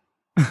are.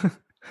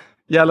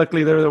 Yeah,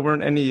 luckily there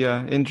weren't any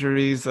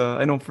injuries.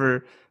 I know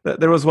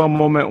there was one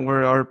moment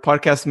where our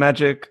podcast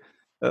magic,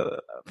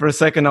 for a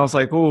second I was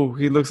like, oh,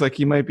 he looks like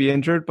he might be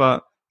injured,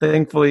 but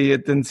thankfully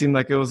it didn't seem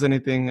like it was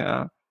anything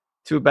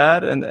too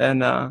bad.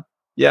 And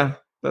yeah,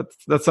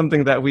 that's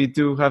something that we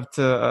do have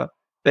to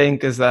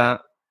thank, is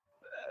that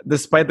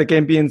despite the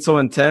game being so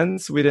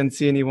intense, we didn't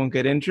see anyone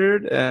get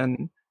injured,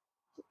 and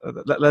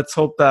let's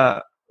hope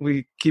that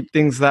we keep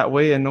things that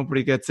way and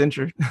nobody gets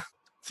injured.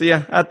 So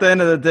yeah, at the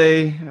end of the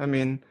day, I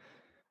mean,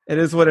 it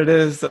is what it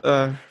is.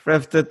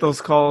 Ref did those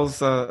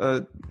calls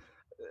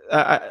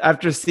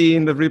after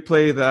seeing the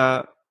replay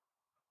that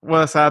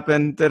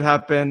did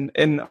happen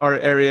in our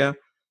area.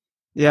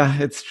 Yeah,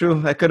 it's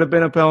true. That could have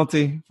been a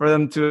penalty for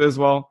them too as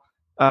well.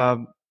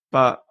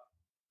 But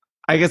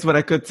I guess what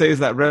I could say is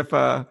that ref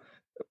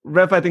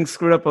I think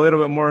screwed up a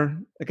little bit more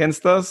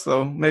against us.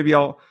 So maybe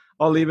I'll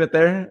leave it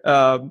there.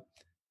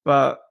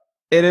 But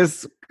it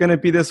is going to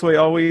be this way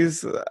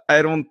always.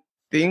 I don't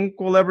think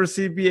we'll ever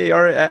see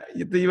VAR at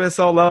the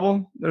USL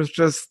level. There's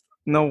just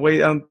no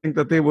way. I don't think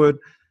that they would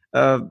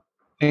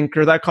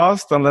incur that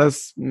cost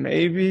unless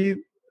maybe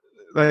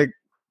like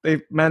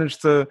they've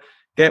managed to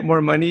get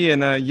more money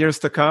in years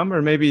to come,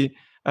 or maybe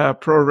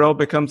Pro Rel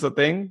becomes a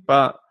thing.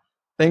 But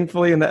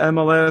thankfully in the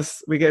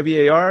MLS, we get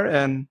VAR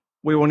and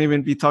we won't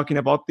even be talking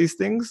about these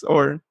things.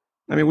 Or,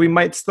 I mean, we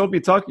might still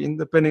be talking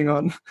depending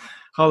on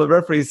how the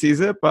referee sees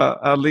it, but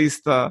at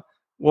least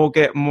we'll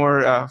get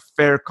more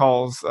fair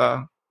calls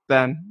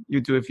than you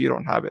do if you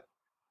don't have it.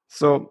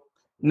 So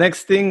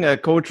next thing,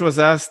 coach was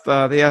asked,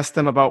 they asked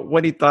him about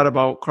what he thought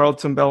about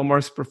Carlton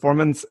Belmar's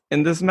performance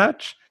in this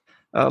match.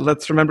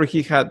 Let's remember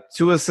he had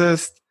 2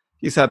 assists.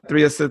 He's had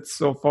 3 assists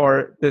so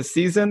far this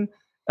season.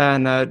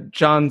 And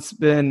John's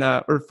been,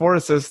 or 4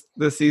 assists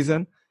this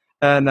season.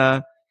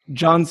 And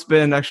John's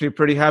been actually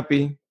pretty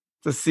happy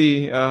to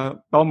see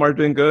Belmar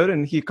doing good.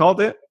 And he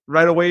called it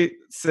right away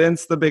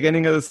since the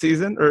beginning of the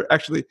season, or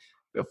actually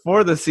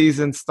before the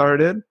season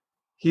started.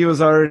 He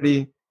was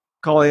already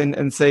calling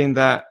and saying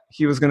that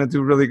he was going to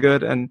do really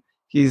good. And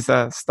he's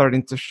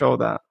starting to show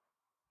that.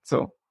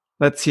 So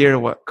let's hear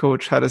what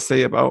coach had to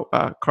say about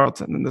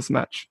Carlton in this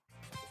match.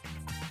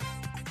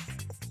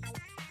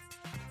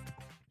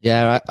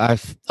 Yeah,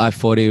 I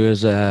thought he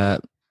was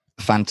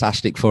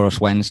fantastic for us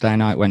Wednesday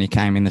night when he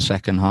came in the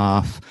second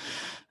half,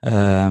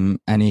 and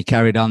he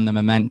carried on the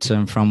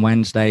momentum from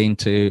Wednesday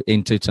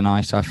into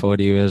tonight. I thought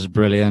he was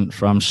brilliant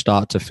from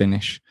start to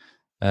finish.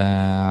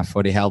 I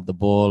thought he held the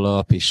ball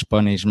up, he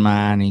spun his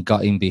man, he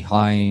got in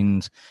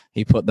behind,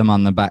 he put them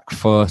on the back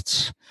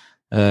foot.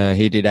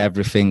 He did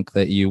everything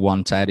that you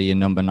want out of your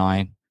number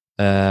 9.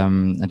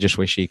 I just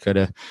wish he could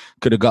have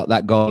got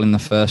that goal in the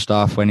first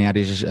half when he had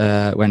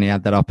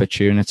that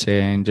opportunity,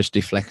 and just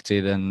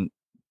deflected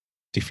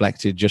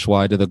just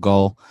wide of the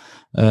goal.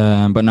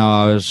 But no,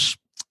 I was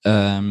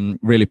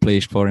really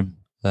pleased for him.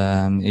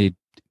 He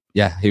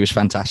was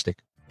fantastic.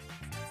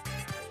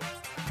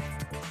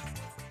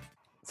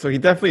 So he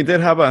definitely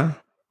did have a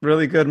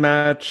really good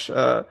match.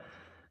 I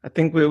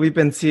think we've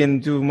been seeing him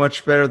do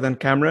much better than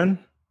Cameron.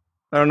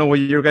 I don't know what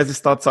your guys'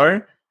 thoughts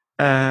are.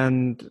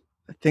 And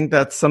I think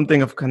that's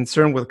something of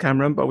concern with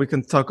Cameron, but we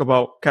can talk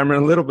about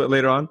Cameron a little bit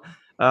later on.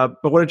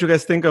 But what did you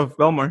guys think of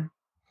Belmar?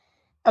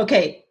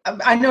 Okay,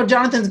 I know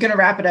Jonathan's going to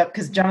wrap it up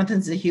because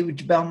Jonathan's a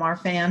huge Belmar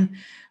fan,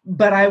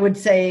 but I would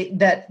say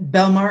that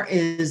Belmar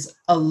is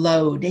a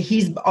load.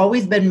 He's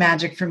always been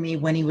magic for me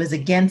when he was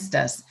against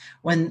us.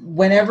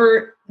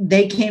 Whenever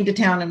they came to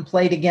town and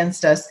played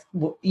against us,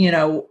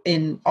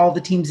 in all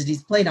the teams that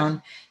he's played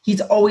on,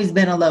 he's always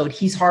been a load.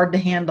 He's hard to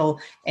handle,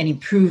 and he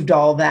proved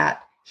all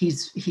that.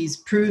 He's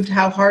proved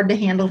how hard to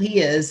handle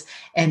he is,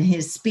 and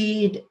his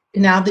speed,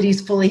 now that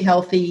he's fully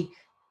healthy,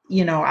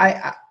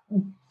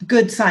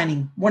 good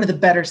signing. One of the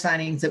better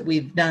signings that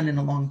we've done in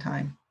a long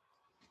time.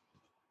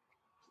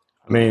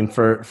 I mean,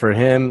 for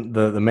him,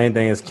 the main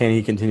thing is, can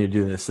he continue to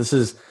do this? This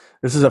is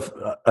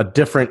a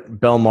different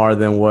Belmar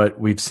than what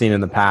we've seen in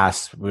the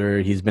past,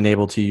 where he's been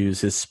able to use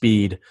his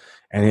speed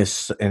and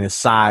his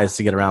size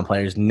to get around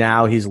players.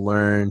 Now he's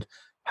learned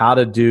how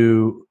to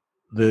do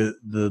the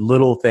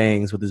little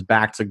things with his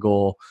back to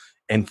goal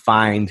and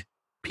find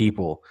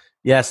people.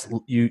 Yes,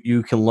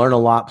 you can learn a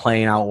lot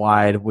playing out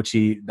wide,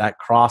 that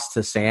cross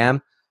to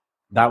Sam,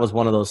 that was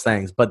one of those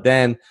things. But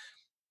then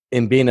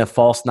in being a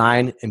false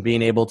 9 and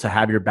being able to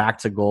have your back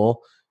to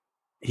goal,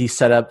 he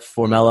set up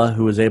Formella,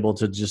 who was able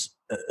to just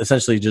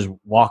essentially just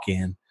walk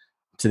in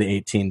to the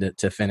 18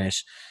 to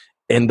finish.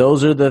 And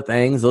those are the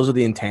things, those are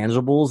the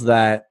intangibles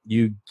that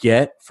you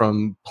get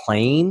from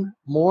playing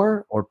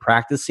more or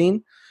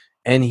practicing.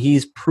 And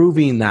he's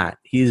proving that.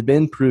 He's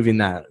been proving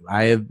that.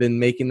 I have been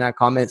making that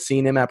comment,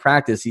 seeing him at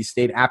practice. He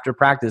stayed after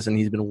practice, and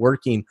he's been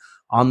working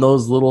on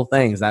those little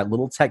things, that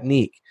little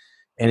technique.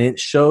 And it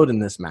showed in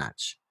this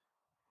match.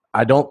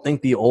 I don't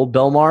think the old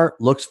Belmar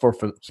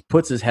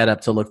puts his head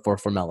up to look for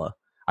Formella.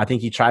 I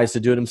think he tries to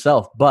do it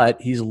himself,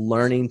 but he's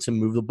learning to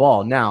move the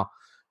ball. Now,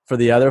 for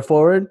the other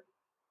forward,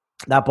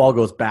 that ball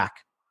goes back.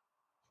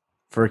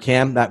 For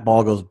Cam, that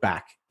ball goes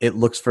back. It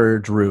looks for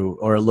Drew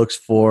or it looks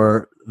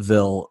for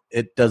Vil.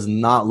 It does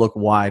not look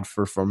wide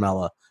for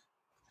Formella.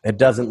 It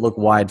doesn't look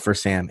wide for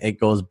Sam. It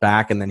goes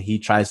back, and then he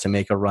tries to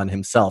make a run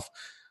himself.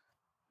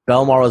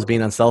 Belmar was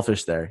being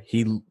unselfish there.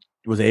 He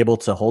was able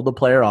to hold the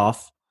player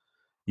off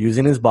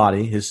using his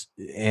body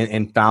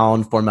and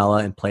found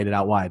Formella and played it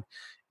out wide.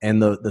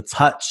 And the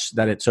touch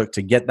that it took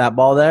to get that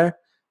ball there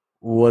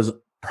was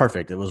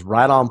perfect. It was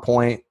right on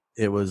point.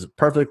 It was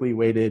perfectly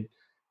weighted.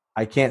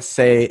 I can't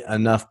say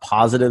enough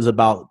positives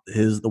about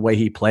the way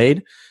he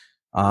played.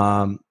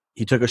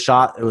 He took a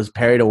shot. It was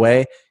parried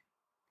away.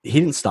 He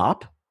didn't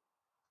stop.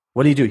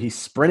 What did he do? He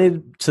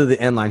sprinted to the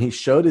end line. He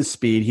showed his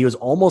speed. He was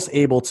almost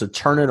able to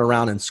turn it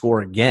around and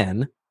score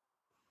again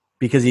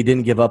because he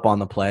didn't give up on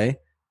the play.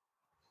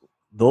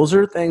 Those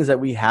are things that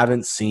we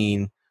haven't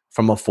seen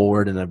from a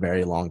forward in a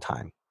very long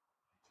time.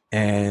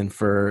 And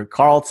for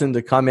Carlton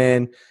to come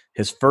in,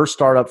 his first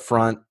start up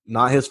front,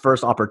 not his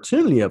first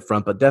opportunity up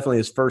front, but definitely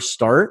his first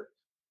start,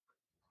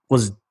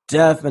 was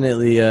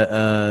definitely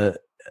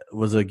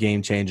was a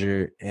game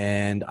changer.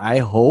 And I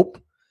hope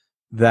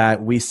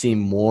that we see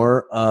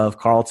more of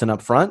Carlton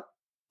up front.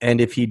 And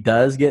if he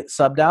does get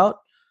subbed out,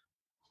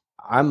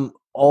 I'm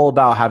all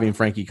about having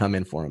Frankie come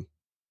in for him.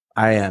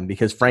 I am,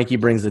 because Frankie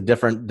brings a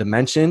different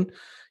dimension.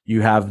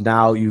 You've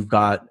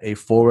got a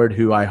forward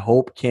who I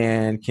hope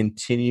can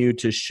continue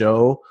to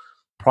show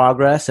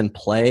progress and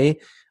play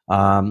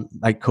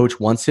like coach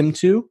wants him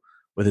to,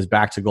 with his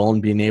back to goal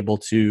and being able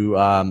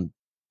to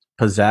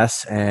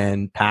possess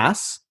and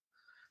pass.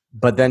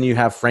 But then you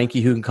have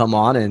Frankie who can come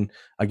on, and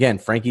again,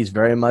 Frankie's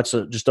very much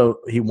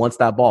he wants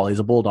that ball. He's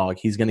a bulldog.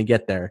 He's going to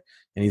get there,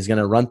 and he's going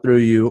to run through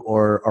you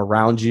or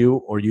around you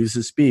or use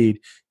his speed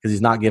because he's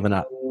not giving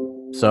up.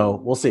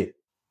 So we'll see.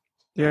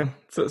 Yeah,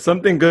 so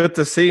something good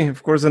to see,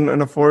 of course, in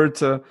a forward,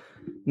 to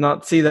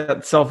not see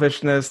that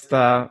selfishness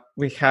that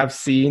we have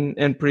seen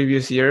in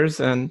previous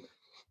years. And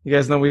you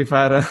guys know we've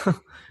had a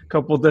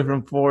couple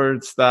different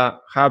forwards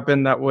that have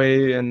been that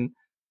way, and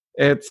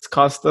it's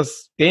cost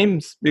us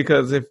games,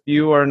 because if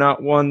you are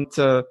not one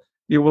to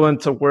be willing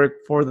to work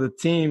for the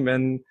team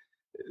and,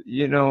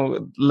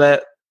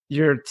 let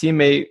your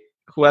teammate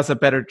who has a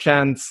better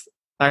chance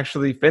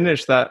actually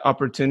finish that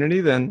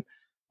opportunity, then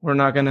we're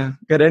not going to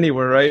get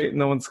anywhere, right?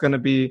 No one's going to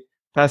be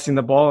passing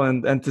the ball.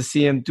 And to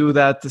see him do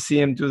that,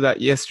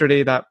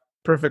 yesterday, that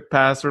perfect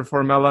pass for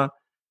Formella,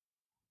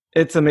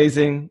 it's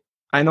amazing.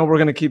 I know we're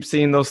going to keep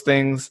seeing those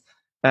things,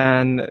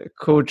 and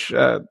coach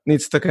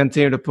needs to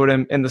continue to put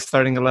him in the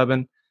starting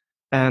 11.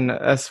 And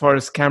as far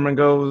as Cameron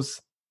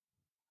goes,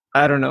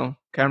 I don't know.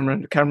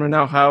 Cameron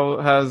now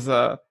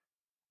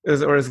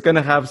is going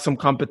to have some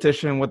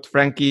competition with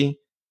Frankie.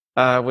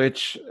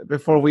 Which,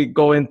 before we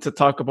go in to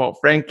talk about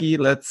Frankie,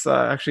 let's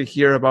actually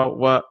hear about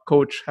what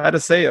coach had to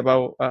say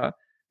about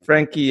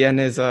Frankie and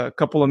his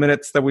couple of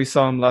minutes that we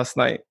saw him last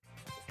night.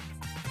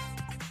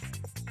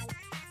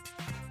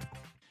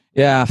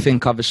 Yeah, I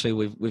think obviously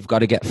we've got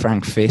to get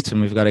Frank fit,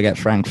 and we've got to get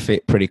Frank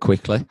fit pretty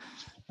quickly.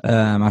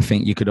 I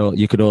think you could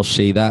all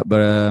see that,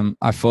 but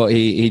I thought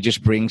he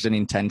just brings an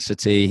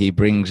intensity. He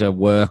brings a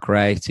work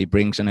rate. He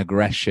brings an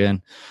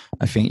aggression.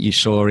 I think you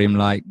saw him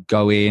like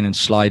go in and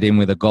slide in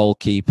with a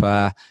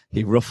goalkeeper.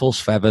 He ruffles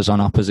feathers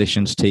on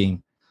opposition's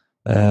team,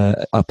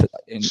 on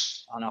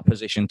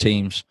opposition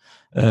teams.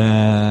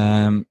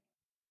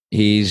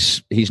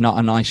 He's not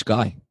a nice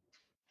guy.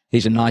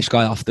 He's a nice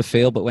guy off the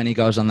field, but when he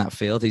goes on that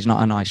field, he's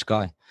not a nice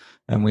guy,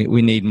 and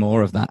we need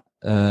more of that.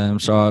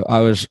 So I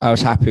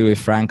was happy with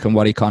Frank and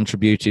what he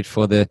contributed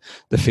for the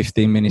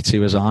 15 minutes he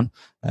was on,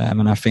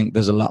 and I think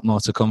there's a lot more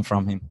to come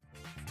from him.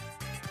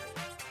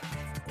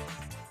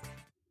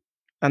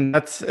 And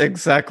that's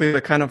exactly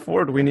the kind of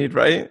forward we need,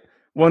 right?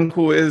 One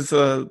who is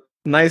a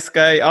nice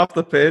guy off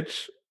the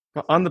pitch.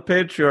 But on the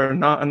pitch, you're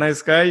not a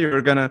nice guy.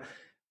 You're going to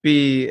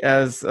be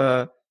as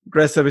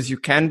aggressive as you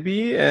can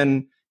be.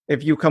 And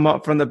if you come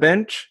up from the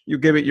bench, you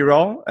give it your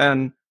all.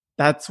 And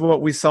that's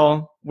what we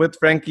saw with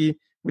Frankie.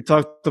 We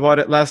talked about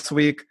it last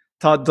week.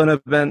 Todd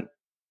Donovan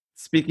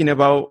speaking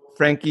about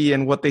Frankie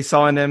and what they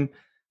saw in him.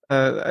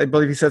 I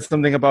believe he said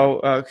something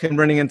about him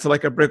running into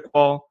like a brick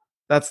wall.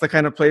 That's the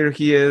kind of player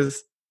he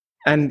is.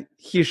 And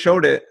he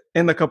showed it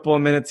in the couple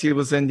of minutes he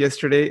was in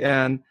yesterday.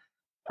 And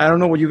I don't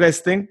know what you guys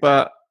think,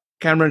 but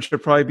Cameron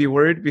should probably be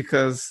worried,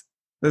 because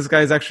this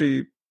guy's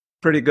actually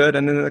pretty good.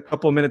 And in the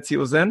couple of minutes he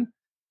was in,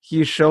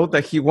 he showed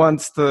that he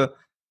wants to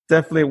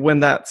definitely win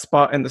that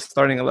spot in the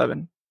starting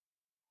 11.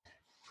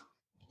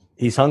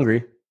 He's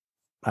hungry.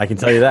 I can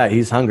tell you that.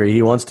 He's hungry.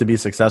 He wants to be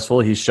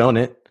successful. He's shown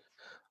it.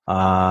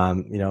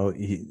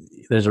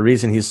 There's a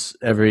reason he's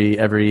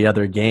every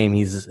other game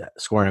he's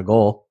scoring a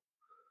goal.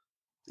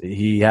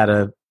 He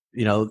had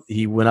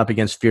he went up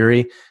against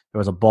Fury. There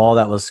was a ball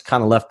that was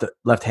kind of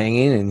left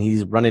hanging, and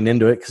he's running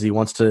into it because he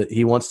wants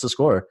to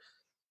score.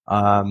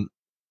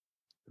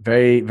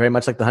 very, very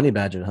much like the Honey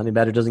Badger. The Honey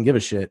Badger doesn't give a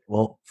shit.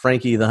 Well,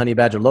 Frankie, the Honey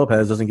Badger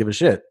Lopez, doesn't give a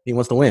shit. He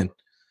wants to win.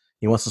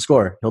 He wants to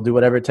score. He'll do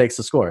whatever it takes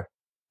to score.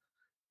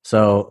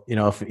 So,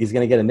 if he's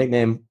going to get a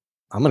nickname,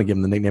 I'm going to give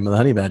him the nickname of the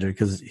Honey Badger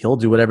because he'll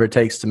do whatever it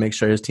takes to make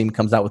sure his team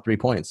comes out with 3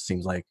 points, it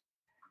seems like.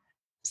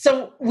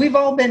 So we've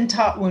all been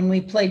taught when we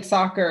played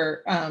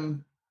soccer,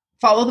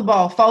 follow the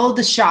ball, follow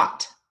the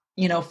shot,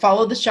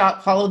 follow the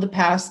shot, follow the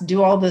pass,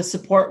 do all the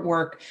support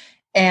work,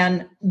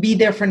 and be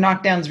there for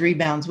knockdowns,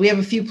 rebounds. We have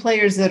a few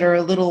players that are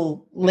a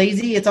little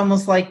lazy. It's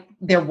almost like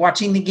they're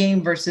watching the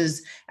game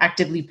versus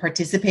actively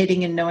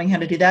participating and knowing how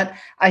to do that.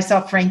 I saw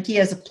Frankie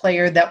as a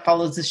player that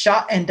follows the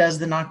shot and does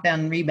the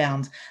knockdown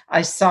rebounds.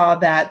 I saw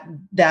that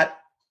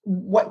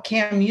what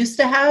Cam used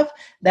to have,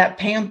 that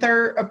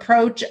Panther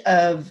approach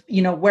of,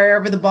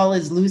 wherever the ball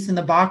is loose in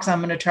the box, I'm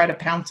going to try to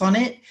pounce on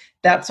it.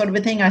 That sort of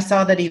a thing. I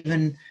saw that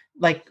even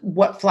like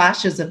what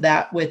flashes of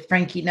that with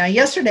Frankie. Now,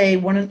 yesterday,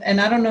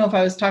 and I don't know if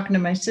I was talking to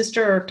my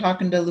sister or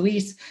talking to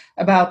Luis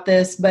about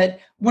this, but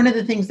one of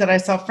the things that I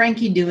saw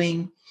Frankie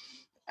doing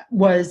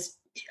was,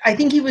 I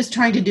think he was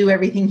trying to do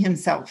everything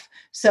himself.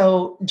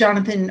 So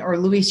Jonathan or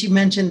Luis, you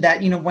mentioned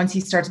that, once he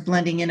starts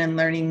blending in and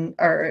learning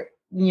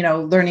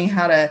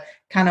how to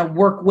kind of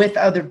work with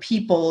other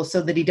people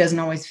so that he doesn't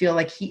always feel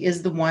like he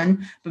is the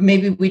one, but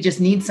maybe we just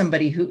need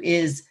somebody who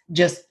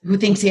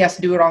thinks he has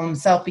to do it all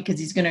himself, because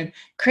he's going to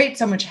create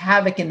so much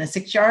havoc in the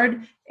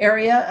 6-yard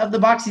area of the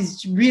box.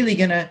 He's really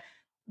going to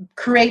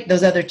create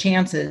those other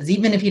chances.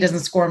 Even if he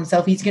doesn't score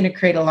himself, he's going to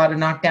create a lot of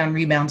knockdown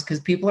rebounds because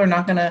people are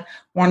not going to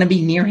want to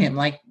be near him.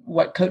 Like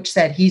what Coach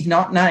said, he's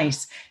not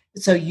nice.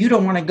 So you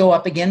don't want to go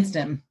up against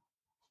him,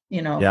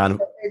 Yeah.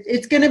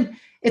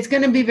 It's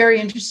going to be very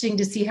interesting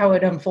to see how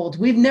it unfolds.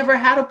 We've never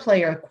had a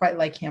player quite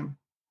like him.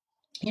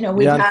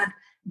 We've had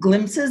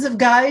glimpses of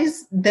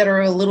guys that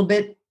are a little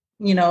bit,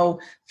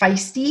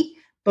 feisty,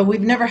 but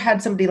we've never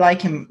had somebody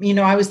like him.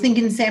 I was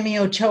thinking Sammy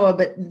Ochoa,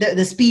 but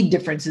the speed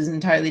difference is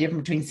entirely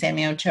different between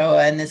Sammy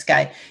Ochoa and this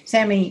guy.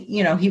 Sammy,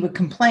 he would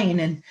complain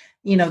and,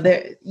 you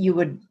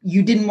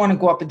didn't want to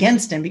go up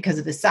against him because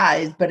of his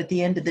size. But at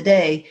the end of the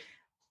day,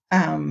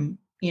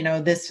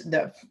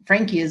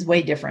 Frankie is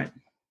way different.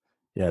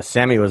 Yeah,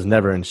 Sammy was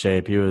never in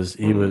shape. He was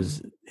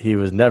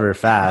never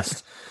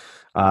fast.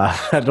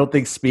 I don't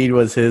think speed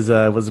was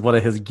was one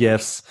of his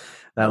gifts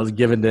that was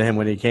given to him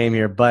when he came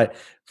here. But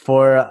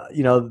for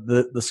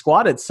the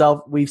squad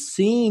itself, we've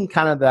seen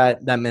kind of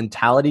that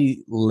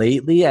mentality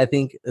lately. I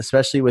think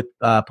especially with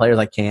players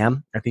like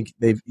Cam, I think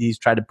he's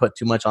tried to put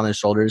too much on his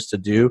shoulders to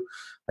do.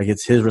 Like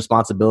it's his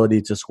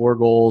responsibility to score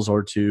goals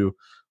or to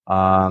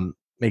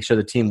make sure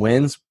the team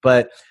wins,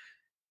 but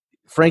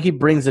Frankie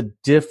brings a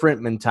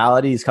different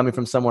mentality. He's coming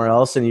from somewhere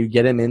else, and you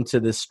get him into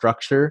this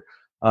structure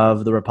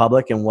of the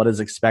Republic and what is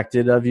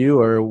expected of you,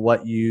 or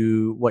what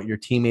your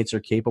teammates are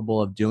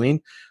capable of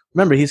doing.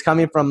 Remember, he's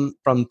coming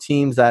from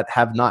teams that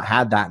have not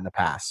had that in the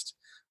past,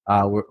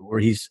 where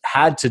he's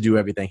had to do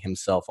everything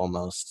himself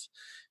almost.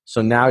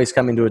 So now he's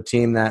coming to a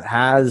team that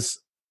has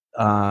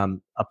a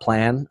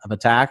plan of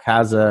attack,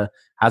 has a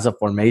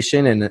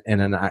formation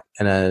and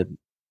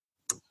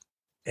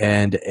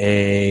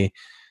a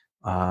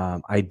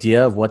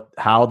idea of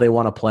how they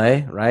want to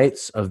play, right?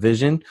 A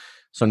vision.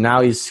 So now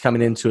he's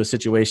coming into a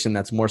situation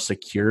that's more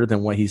secure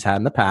than what he's had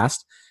in the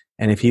past.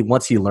 And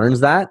once he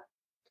learns that,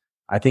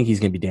 I think he's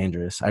going to be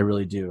dangerous. I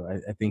really do.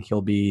 I think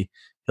he'll be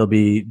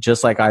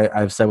just like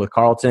I've said with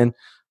Carlton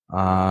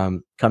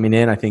coming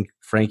in. I think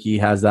Frankie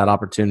has that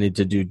opportunity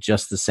to do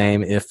just the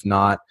same, if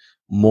not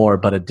more,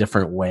 but a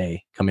different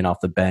way coming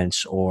off the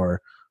bench,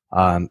 or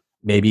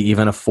maybe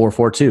even a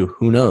 4-4-2.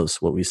 Who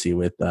knows what we see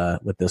with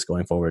this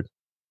going forward.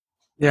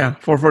 Yeah,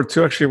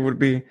 4-4-2 actually would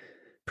be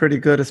pretty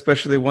good,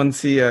 especially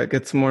once he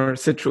gets more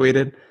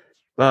situated.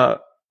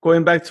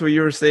 Going back to what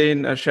you were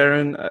saying,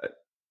 Sharon,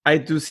 I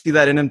do see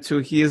that in him too.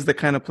 He is the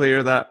kind of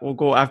player that will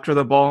go after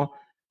the ball,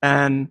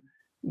 and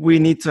we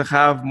need to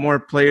have more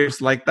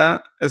players like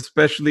that,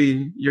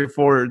 especially your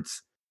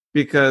forwards,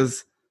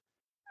 because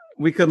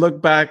we could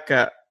look back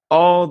at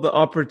all the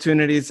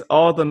opportunities,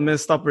 all the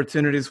missed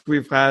opportunities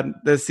we've had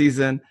this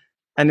season,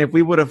 and if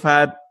we would have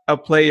had a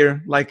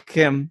player like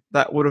him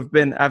that would have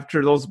been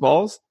after those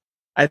balls,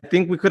 I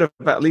think we could have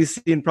at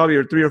least seen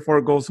probably 3 or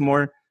 4 goals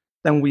more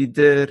than we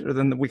did or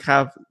than we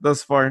have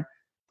thus far.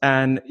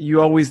 And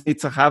you always need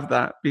to have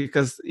that,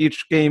 because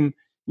each game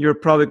you're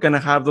probably going to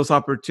have those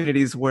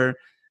opportunities where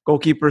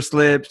goalkeeper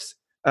slips,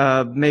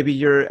 maybe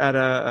you're at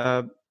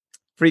a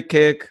free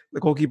kick,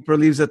 the goalkeeper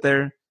leaves it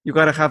there. You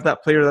got to have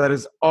that player that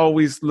is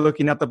always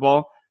looking at the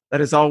ball,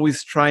 that is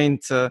always trying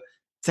to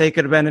take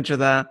advantage of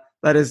that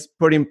is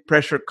putting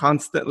pressure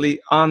constantly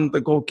on the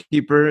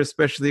goalkeeper,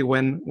 especially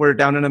when we're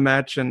down in a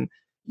match and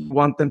you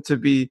want them to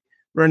be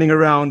running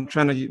around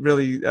trying to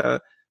really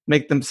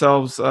make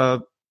themselves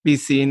be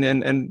seen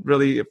and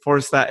really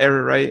force that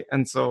error, right?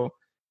 And so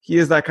he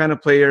is that kind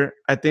of player.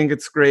 I think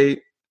it's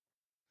great.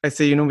 I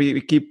say,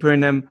 we keep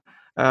putting him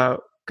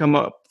come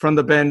up from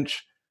the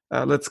bench.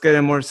 Let's get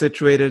him more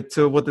situated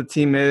to what the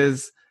team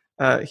is.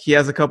 He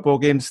has a couple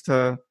of games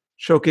to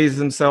showcase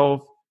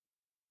himself.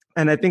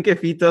 And I think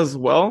if he does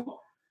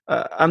well,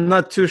 I'm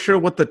not too sure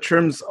what the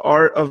terms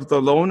are of the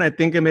loan. I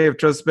think it may have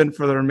just been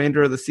for the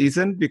remainder of the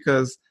season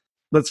because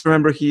let's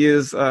remember he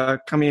is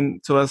coming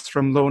to us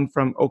from loan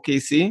from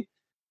OKC.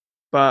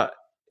 But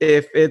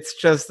if it's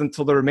just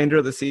until the remainder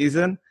of the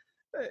season,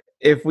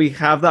 if we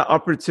have that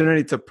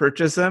opportunity to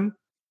purchase him,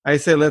 I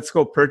say let's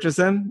go purchase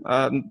him.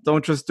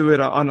 Don't just do it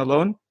on a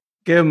loan.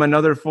 Give him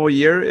another full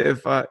year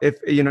if it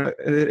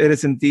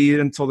is indeed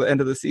until the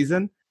end of the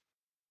season.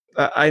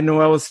 I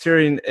know I was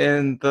hearing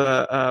in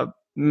the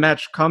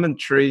match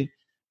commentary,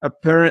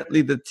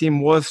 apparently the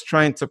team was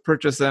trying to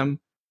purchase him,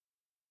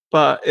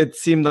 but it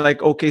seemed like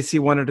OKC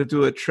wanted to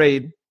do a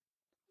trade.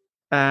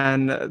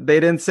 And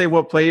they didn't say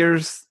what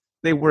players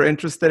they were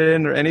interested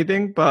in or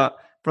anything, but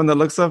from the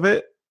looks of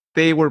it,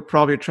 they were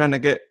probably trying to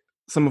get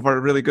some of our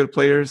really good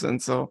players.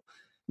 And so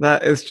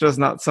that is just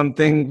not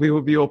something we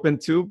would be open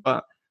to,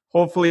 but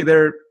hopefully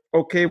they're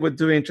okay with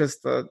doing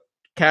just a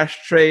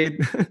cash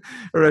trade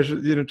or,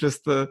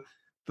 just the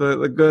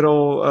good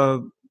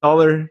old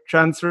dollar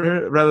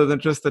transfer rather than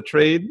just a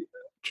trade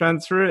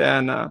transfer.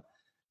 And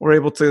we're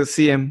able to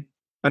see him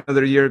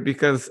another year,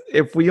 because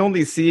if we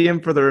only see him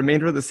for the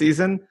remainder of the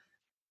season,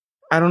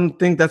 I don't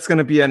think that's going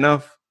to be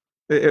enough.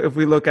 If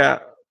we look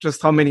at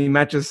just how many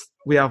matches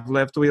we have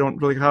left, we don't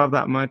really have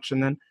that much.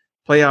 And then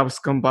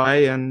playoffs come by,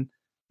 and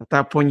at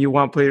that point, you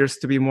want players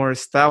to be more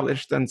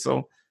established. And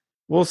so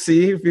we'll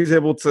see if he's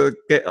able to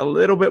get a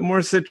little bit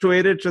more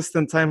situated just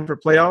in time for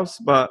playoffs.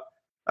 But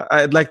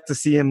I'd like to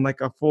see him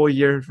like a full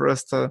year for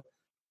us to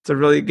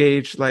really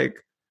gauge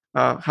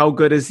how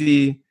good is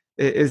he?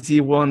 Is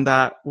he one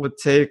that would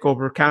take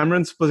over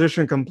Cameron's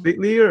position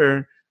completely,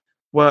 or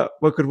what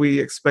could we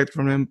expect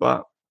from him?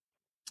 But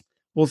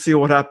we'll see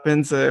what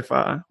happens if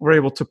we're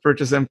able to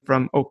purchase him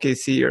from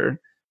OKC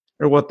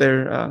or what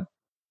their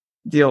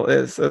deal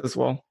is as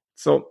well.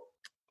 So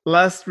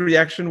last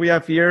reaction we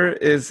have here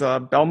is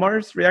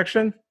Belmar's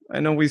reaction. I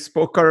know we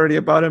spoke already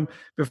about him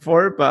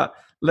before, but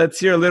let's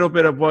hear a little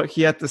bit of what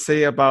he had to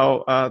say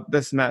about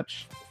this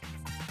match.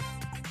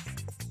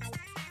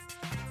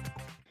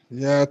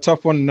 Yeah,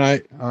 tough one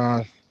tonight.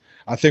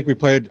 I think we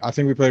played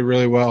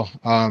really well.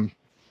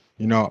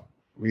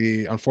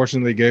 We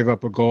unfortunately gave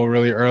up a goal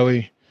really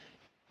early.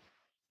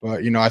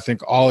 But, I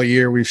think all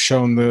year we've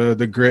shown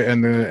the grit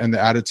and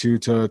the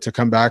attitude to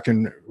come back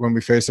and when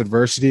we face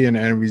adversity,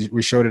 and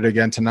we showed it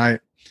again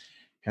tonight.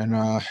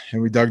 And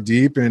we dug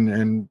deep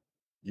and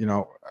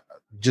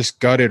just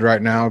gutted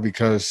right now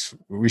because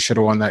we should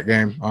have won that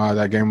game.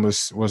 That game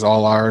was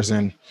all ours,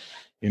 and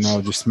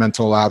just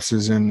mental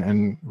lapses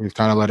and we've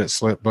kind of let it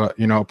slip. But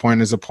a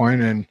point is a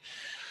point, and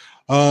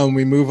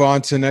we move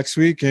on to next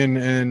week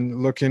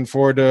and looking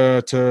forward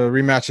to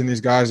rematching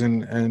these guys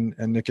and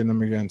nicking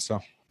them again.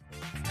 So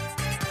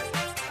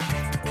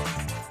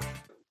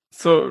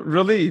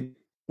really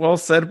well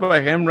said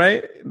by him,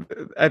 right?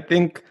 I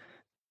think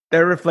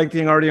they're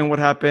reflecting already on what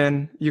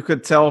happened. You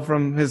could tell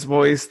from his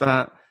voice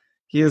that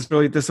he is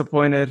really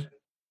disappointed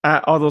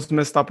at all those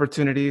missed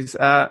opportunities,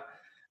 at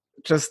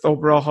just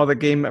overall how the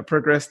game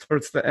progressed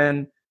towards the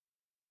end.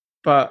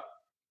 But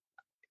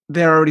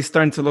they're already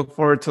starting to look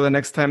forward to the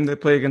next time they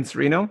play against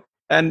Reno.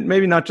 And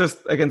maybe not just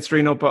against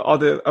Reno, but all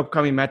the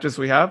upcoming matches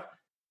we have.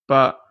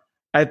 But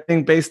I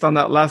think based on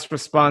that last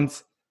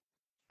response,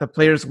 the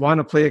players want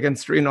to play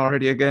against Reno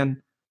already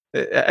again.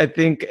 I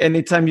think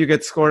anytime you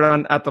get scored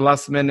on at the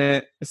last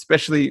minute,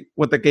 especially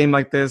with a game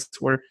like this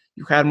where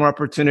you had more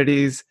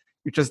opportunities,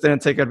 you just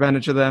didn't take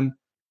advantage of them,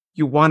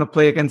 you want to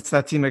play against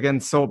that team again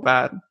so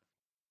bad.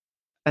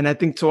 And I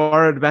think to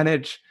our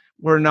advantage,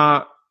 we're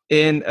not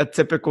in a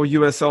typical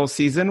USL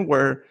season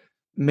where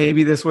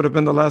maybe this would have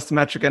been the last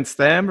match against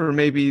them, or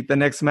maybe the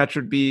next match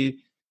would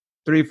be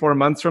 3-4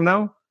 months from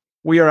now.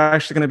 We are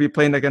actually going to be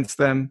playing against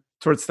them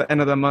towards the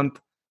end of the month.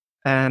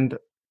 And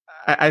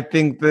I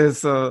think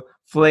this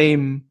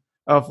flame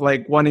of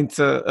wanting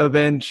to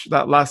avenge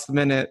that last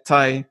minute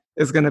tie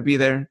is going to be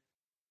there.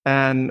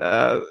 And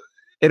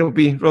it'll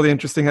be really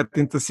interesting, I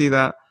think, to see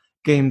that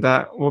game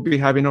that we'll be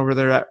having over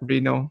there at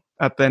Reno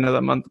at the end of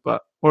the month.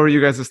 But what are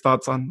you guys'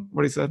 thoughts on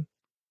what he said?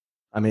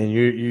 I mean,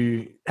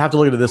 you have to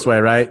look at it this way,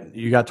 right?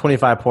 You got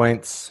 25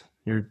 points.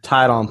 You're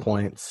tied on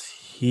points.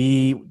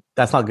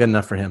 That's not good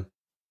enough for him.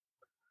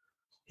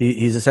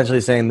 He's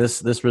essentially saying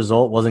this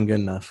result wasn't good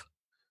enough.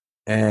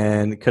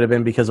 And it could have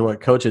been because of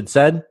what coach had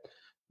said,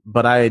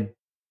 but I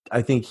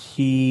think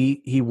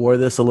he wore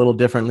this a little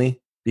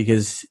differently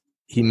because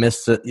he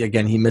missed it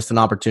again. He missed an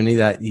opportunity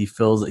that he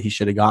feels that he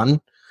should have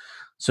gotten.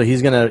 So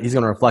he's gonna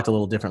reflect a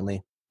little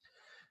differently.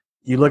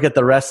 You look at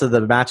the rest of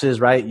the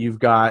matches, right? You've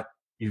got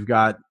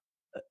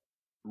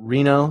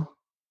Reno,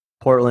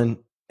 Portland,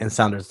 and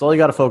Sounders. That's all you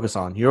got to focus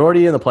on. You're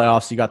already in the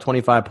playoffs. You got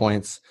 25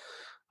 points.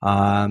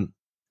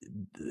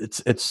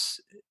 It's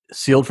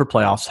sealed for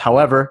playoffs.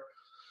 However,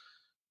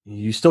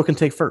 you still can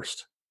take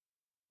first.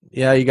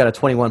 Yeah, you got a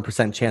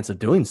 21% chance of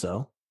doing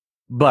so,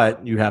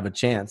 but you have a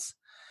chance.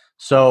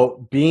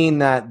 So being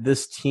that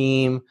this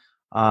team,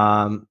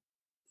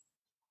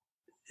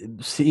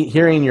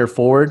 hearing your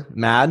forward,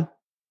 Mad,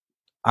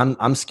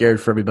 I'm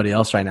scared for everybody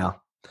else right now.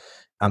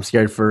 I'm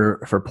scared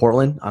for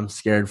Portland. I'm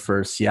scared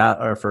for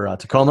Seattle or for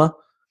Tacoma,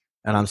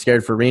 and I'm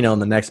scared for Reno in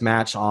the next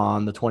match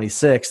on the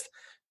 26th,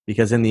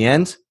 because in the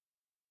end,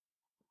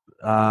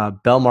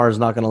 Belmar is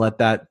not going to let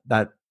that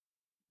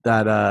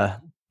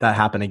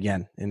happen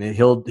again, and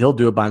he'll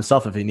do it by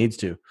himself if he needs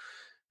to,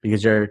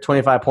 because you're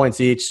 25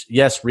 points each.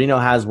 Yes, Reno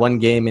has one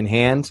game in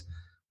hand,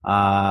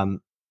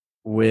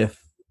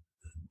 with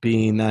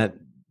being that,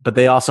 but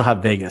they also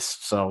have Vegas,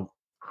 so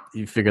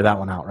you figure that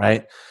one out,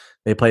 right?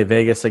 They play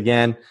Vegas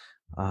again.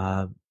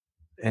 And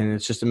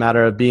it's just a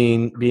matter of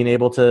being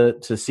able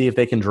to see if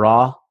they can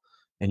draw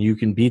and you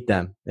can beat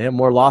them. They have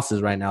more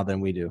losses right now than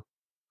we do.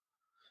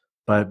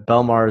 But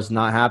Belmar is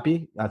not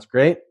happy. That's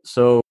great.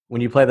 So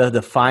when you play the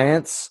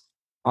Defiance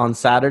on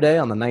Saturday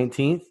on the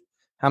 19th,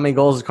 how many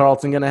goals is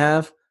Carlton going to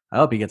have? I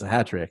hope he gets a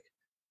hat trick.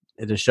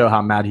 It just show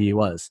how mad he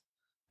was.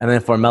 And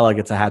then Formella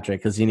gets a hat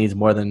trick because he needs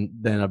more than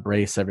a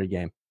brace every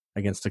game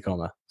against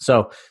Tacoma.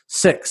 So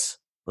 6.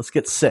 Let's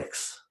get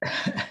 6.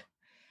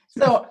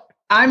 So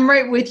I'm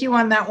right with you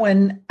on that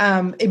one.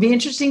 It'd be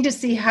interesting to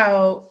see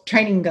how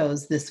training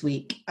goes this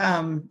week.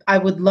 I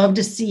would love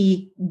to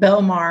see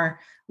Belmar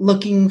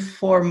looking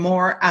for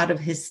more out of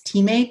his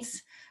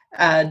teammates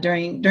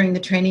during the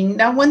training.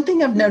 Now, one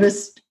thing I've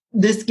noticed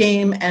this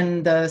game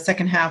and the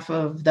second half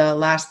of the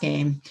last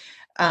game,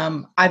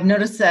 I've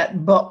noticed that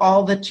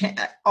all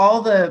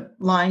the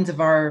lines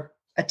of our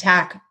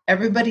attack,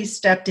 everybody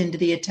stepped into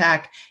the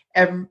attack.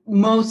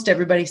 Most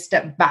everybody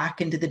stepped back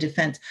into the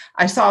defense.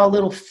 I saw a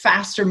little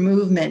faster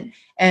movement.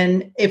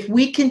 And if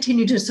we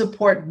continue to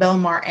support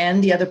Belmar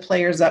and the other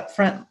players up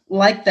front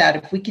like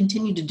that, if we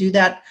continue to do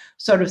that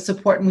sort of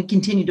support and we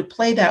continue to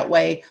play that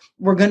way,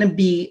 we're going to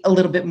be a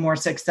little bit more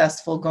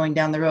successful going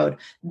down the road.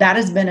 That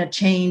has been a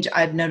change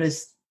I've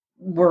noticed.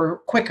 We're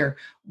quicker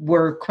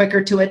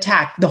to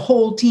attack. The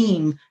whole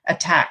team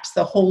attacks.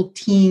 The whole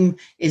team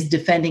is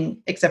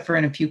defending, except for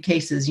in a few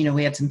cases,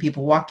 we had some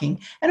people walking,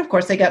 and of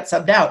course they got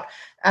subbed out.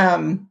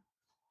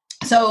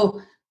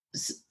 So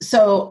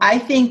I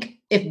think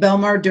if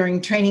Belmar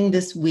during training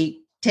this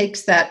week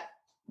takes that,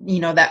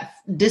 that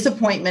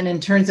disappointment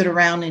and turns it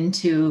around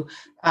into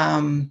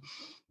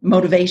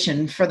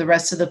motivation for the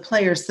rest of the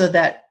players, so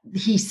that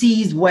he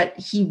sees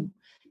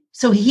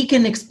so he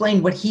can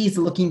explain what he's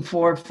looking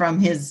for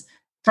from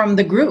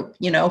the group,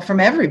 from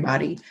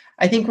everybody.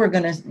 I think we're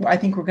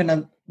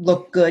gonna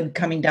look good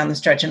coming down the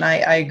stretch. And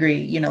I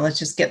agree. Let's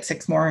just get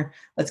 6 more.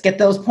 Let's get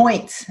those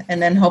points,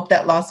 and then hope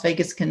that Las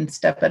Vegas can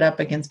step it up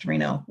against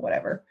Reno.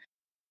 Whatever.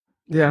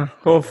 Yeah,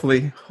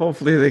 hopefully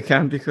they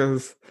can,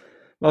 because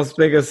Las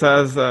Vegas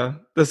has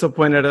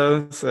disappointed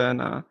us,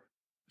 and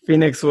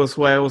Phoenix was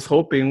who I was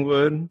hoping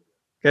would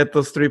get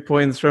those 3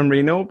 points from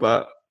Reno,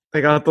 but they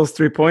got those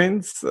 3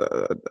 points.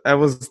 I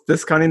was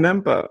discounting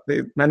them, but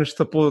they managed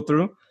to pull it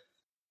through.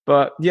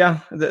 But yeah,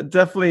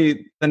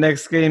 definitely the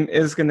next game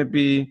is going to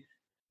be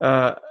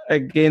a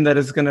game that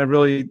is going to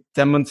really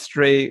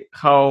demonstrate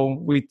how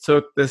we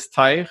took this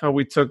tie, how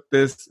we took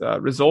this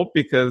result.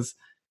 Because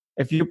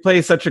if you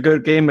play such a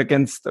good game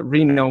against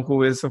Reno,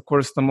 who is, of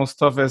course, the most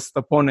toughest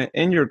opponent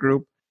in your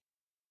group,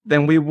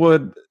 then we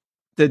would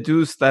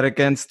deduce that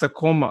against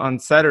Tacoma on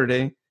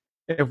Saturday,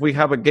 if we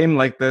have a game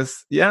like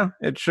this, yeah,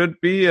 it should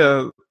be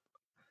a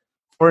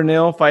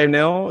 4-0,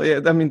 5-0. Yeah,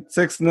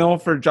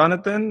 6-0 for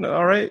Jonathan.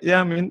 All right.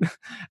 Yeah,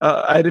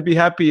 I'd be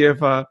happy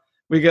if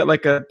we get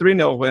like a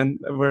 3-0 win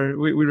where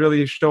we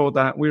really show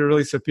that we were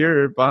really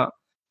superior. But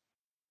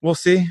we'll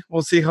see.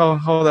 We'll see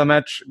how the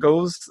match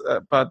goes.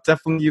 But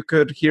definitely you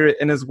could hear it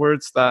in his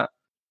words that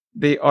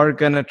they are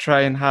going to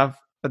try and have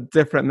a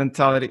different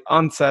mentality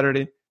on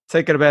Saturday,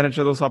 take advantage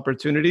of those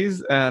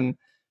opportunities, and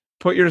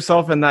put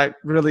yourself in that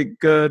really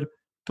good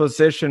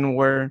position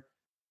where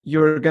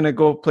you're going to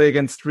go play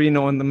against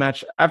Reno in the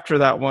match after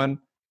that one,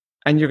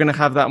 and you're going to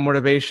have that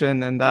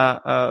motivation and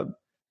that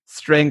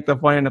strength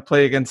of wanting to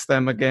play against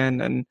them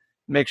again, and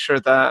make sure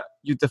that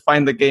you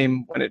define the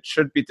game when it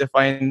should be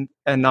defined,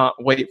 and not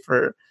wait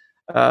for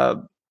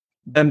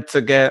them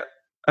to get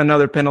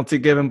another penalty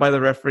given by the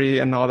referee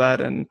and all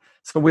that. And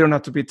so we don't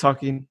have to be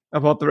talking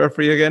about the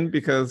referee again,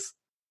 because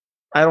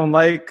I don't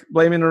like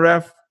blaming the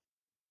ref,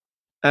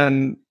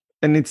 and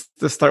it needs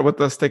to start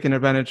with us taking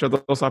advantage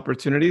of those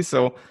opportunities.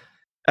 So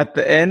at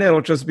the end,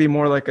 it'll just be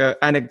more like an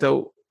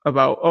anecdote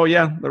about, oh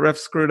yeah, the ref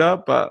screwed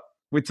up, but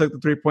we took the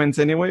 3 points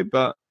anyway.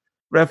 But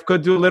ref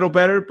could do a little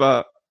better,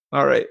 but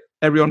all right,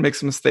 everyone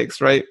makes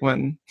mistakes, right?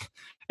 When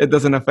it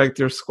doesn't affect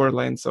your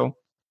scoreline. So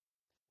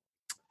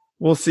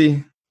we'll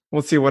see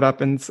what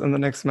happens in the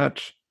next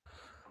match.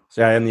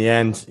 So yeah, in the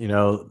end, you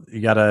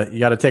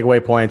gotta take away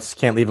points.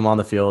 Can't leave them on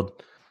the field.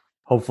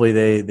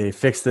 Hopefully they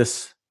fix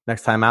this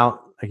next time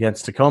out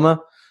against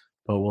Tacoma,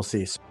 but we'll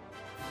see.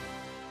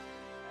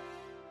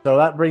 So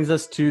that brings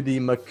us to the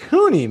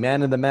Mikuni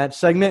Man of the Match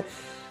segment.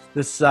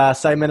 This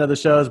segment of the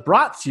show is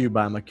brought to you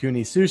by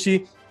Mikuni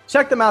Sushi.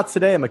 Check them out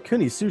today at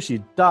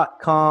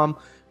MikuniSushi.com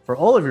for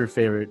all of your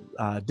favorite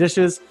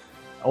dishes,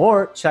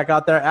 or check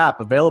out their app,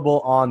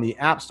 available on the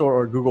App Store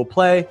or Google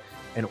Play,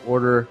 and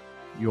order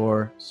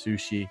your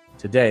sushi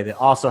today. They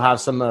also have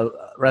some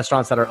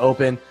restaurants that are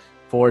open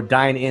for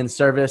dine-in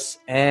service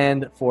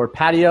and for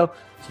patio.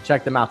 So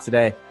check them out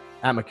today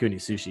at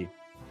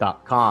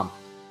MakuneSushi.com.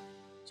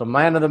 So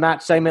man of the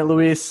match segment,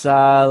 Luis.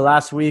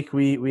 Last week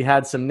we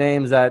had some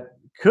names that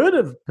could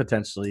have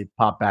potentially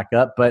popped back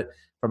up, but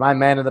for my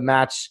man of the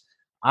match,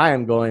 I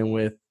am going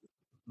with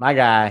my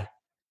guy,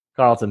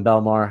 Carlton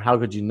Belmar. How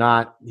could you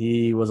not?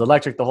 He was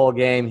electric the whole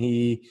game.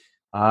 He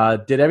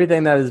did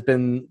everything that has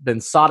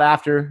been sought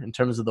after in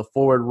terms of the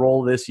forward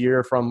role this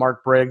year from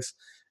Mark Briggs,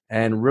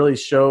 and really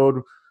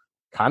showed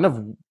kind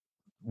of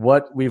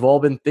what we've all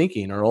been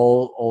thinking or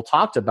all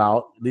talked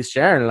about, at least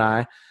Sharon and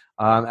I,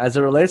 as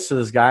it relates to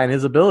this guy and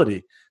his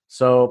ability.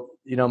 So,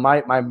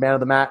 my man of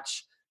the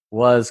match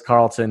was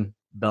Carlton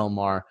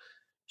Belmar.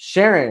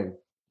 Sharon,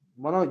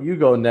 why don't you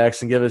go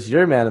next and give us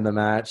your man of the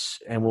match,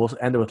 and we'll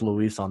end it with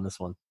Luis on this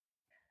one.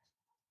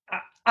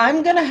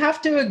 I'm going to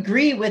have to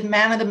agree with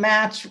man of the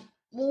match.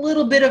 A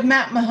little bit of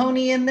Matt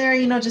Mahoney in there,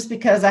 just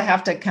because I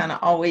have to kind of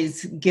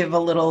always give a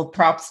little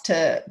props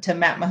to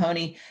Matt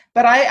Mahoney.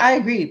 But I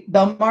agree.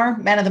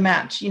 Belmar, man of the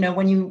match.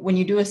 When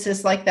you do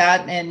assists like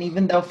that, and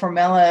even though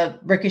Formella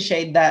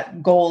ricocheted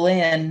that goal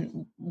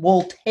in,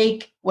 we'll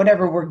take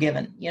whatever we're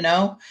given,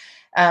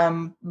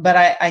 But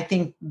I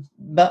think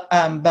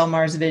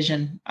Belmar's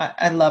vision,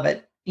 I love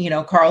it.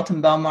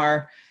 Carlton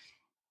Belmar,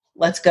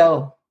 let's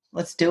go.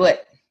 Let's do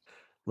it.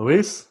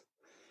 Luis?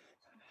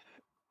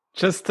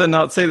 Just to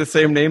not say the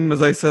same name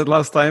as I said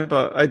last time,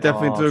 but I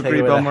definitely do agree.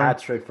 Take away Belmar. the hat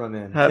trick from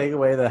him. Take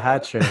away the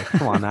hat trick.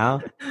 Come on now.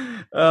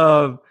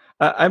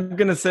 I'm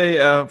gonna say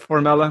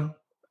Formella.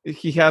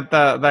 He had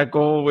that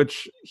goal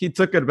which he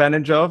took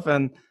advantage of,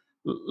 and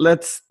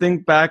let's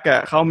think back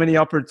at how many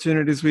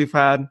opportunities we've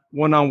had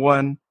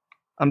one-on-one.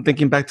 I'm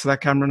thinking back to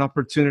that Cameron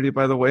opportunity,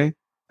 by the way,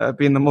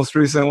 being the most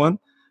recent one.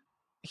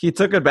 He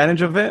took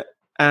advantage of it,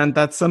 and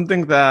that's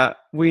something that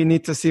we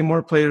need to see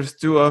more players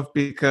do of,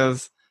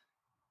 because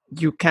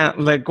you can't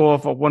let go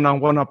of a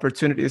one-on-one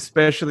opportunity,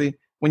 especially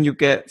when you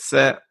get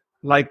set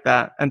like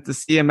that. And to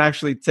see him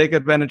actually take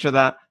advantage of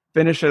that,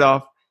 finish it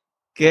off,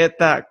 get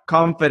that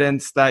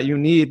confidence that you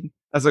need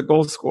as a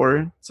goal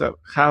scorer, to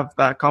have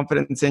that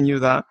confidence in you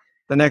that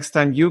the next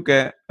time you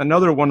get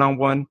another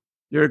one-on-one,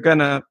 you're going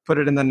to put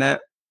it in the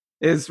net,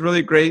 is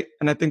really great.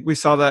 And I think we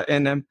saw that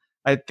in him.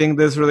 I think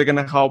this is really going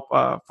to help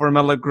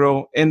Formella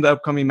grow in the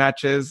upcoming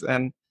matches.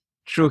 And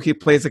true, he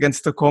plays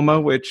against Tacoma,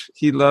 which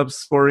he loves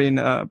scoring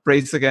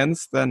brace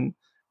against, and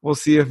we'll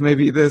see if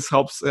maybe this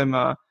helps him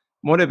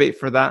motivate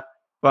for that.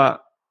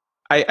 But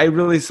I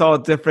really saw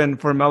a different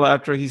Formella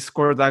after he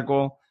scored that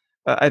goal.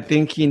 I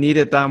think he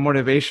needed that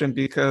motivation,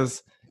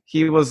 because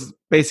he was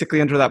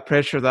basically under that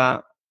pressure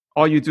that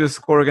all you do is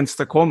score against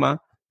Tacoma,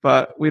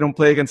 but we don't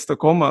play against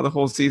Tacoma the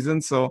whole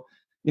season, so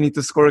you need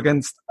to score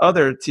against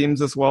other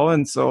teams as well.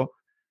 And so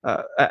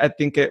I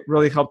think it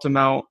really helped him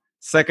out.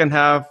 Second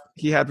half,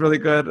 he had really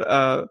good.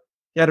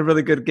 He had a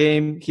really good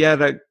game. He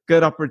had a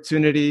good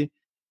opportunity,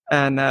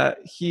 and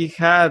he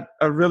had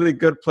a really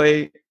good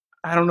play.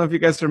 I don't know if you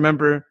guys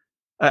remember.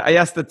 I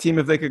asked the team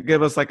if they could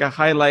give us like a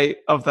highlight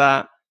of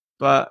that,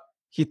 but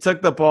he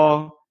took the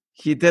ball.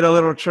 He did a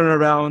little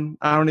turnaround.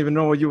 I don't even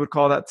know what you would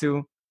call that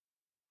too.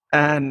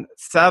 And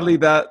sadly,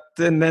 that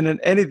didn't end in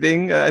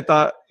anything. I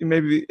thought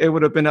maybe it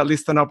would have been at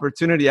least an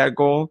opportunity at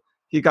goal.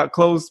 He got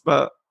close,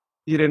 but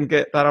he didn't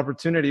get that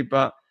opportunity.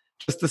 But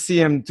just to see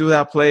him do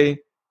that play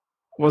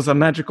was a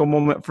magical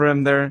moment for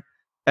him there.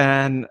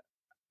 And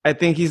I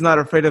think he's not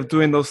afraid of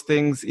doing those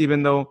things,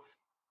 even though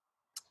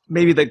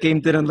maybe the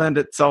game didn't lend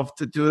itself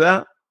to do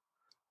that.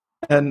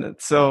 And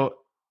so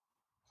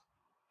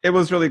it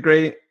was really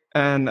great.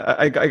 And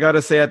I got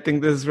to say, I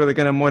think this is really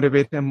going to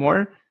motivate him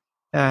more.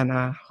 And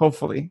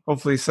hopefully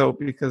so,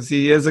 because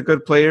he is a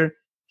good player.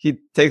 He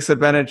takes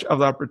advantage of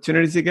the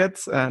opportunities he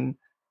gets. And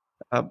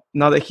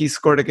now that he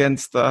scored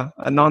against a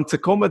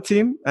non-Tacoma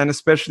team, and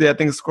especially I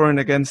think scoring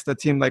against a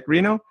team like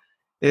Reno,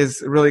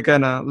 is really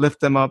going to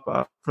lift him up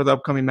for the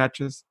upcoming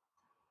matches.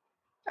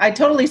 I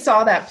totally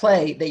saw that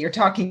play that you're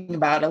talking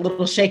about, a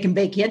little shake and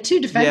bake. He had two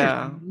defenders.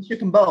 Yeah. He shook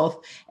them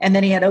both, and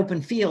then he had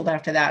open field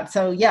after that.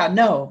 So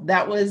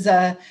that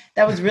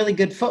was really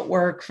good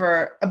footwork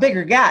for a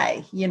bigger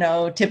guy.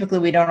 Typically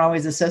we don't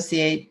always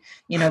associate,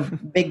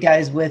 big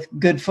guys with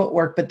good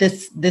footwork, but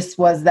this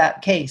was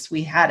that case.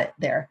 We had it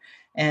there,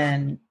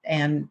 and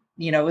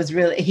it was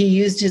really, he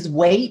used his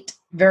weight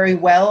very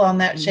well on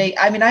that shake.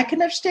 I mean, I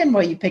can understand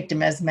why you picked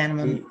him as man of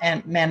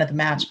the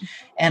match,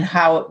 and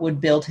how it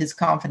would build his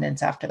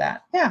confidence after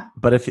that. Yeah.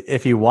 But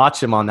if you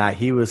watch him on that,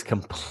 he was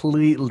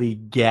completely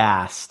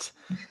gassed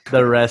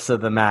the rest of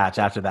the match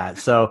after that.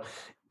 So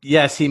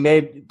yes, he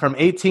made from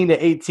 18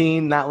 to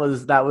 18. That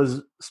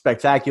was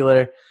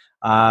spectacular.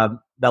 The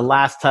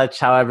last touch,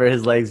 however,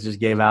 his legs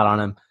just gave out on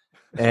him.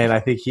 And I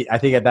think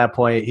at that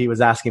point he was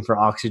asking for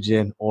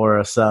oxygen or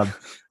a sub,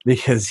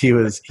 because he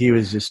was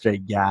just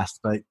straight gassed.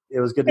 But it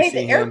was good to see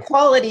him. The air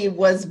quality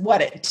was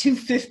at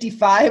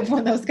 255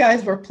 when those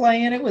guys were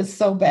playing. It was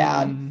so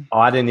bad. Oh,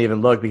 I didn't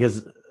even look,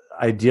 because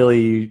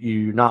ideally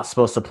you're not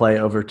supposed to play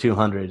over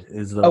 200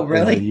 is the,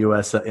 really? is the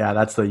US. Yeah,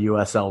 that's the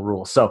USL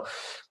rule. So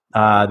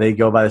they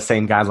go by the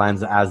same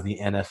guidelines as the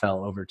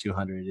NFL. Over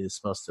 200 is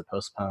supposed to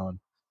postpone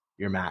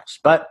your match.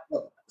 But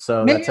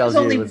so Maybe that tells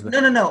you it was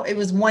no. It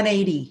was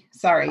 180.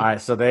 Sorry. all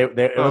right. So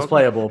it was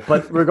playable.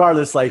 But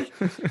regardless, like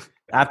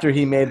after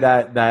he made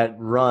that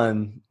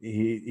run,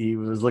 he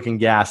was looking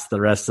gassed the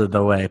rest of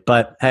the way.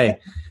 But hey,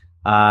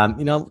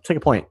 take a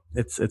point.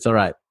 It's all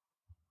right.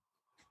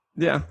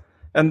 Yeah.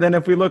 And then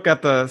if we look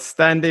at the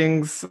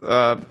standings,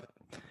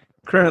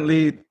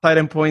 currently tied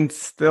in points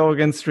still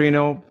against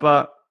Reno,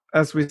 but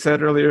as we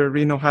said earlier,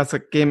 Reno has a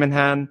game in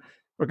hand.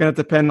 We're going to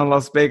depend on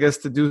Las Vegas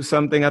to do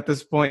something at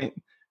this point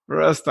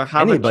for us to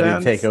have anybody a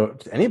chance. Take over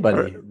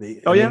anybody.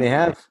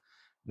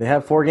 They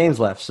have 4 games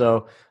left.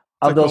 So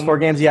of those 4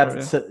 games, you have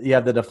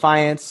the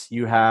Defiance,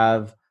 you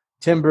have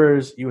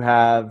Timbers, you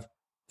have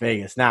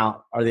Vegas.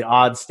 Now, are the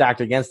odds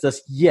stacked against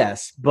us?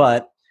 Yes,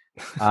 but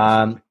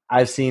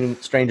I've seen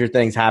stranger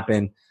things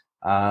happen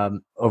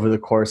over the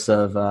course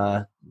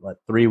of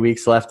 3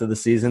 weeks left of the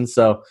season.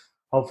 So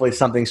hopefully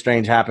something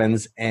strange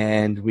happens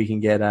and we can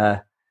get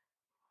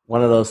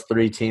one of those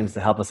 3 teams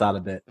to help us out a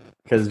bit.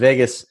 Because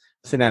Vegas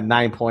sitting at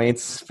 9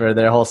 points for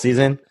their whole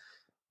season,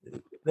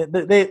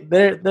 everybody's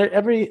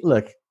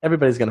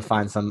going to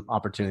find some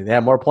opportunity. They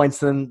have more points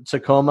than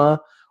Tacoma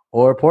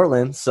or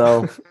Portland,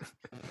 so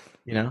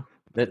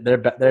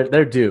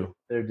they're due.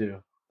 They're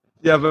due.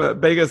 Yeah, but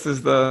Vegas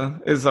is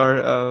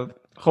our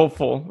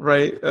hopeful,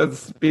 right?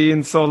 As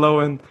being so low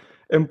in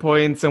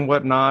points and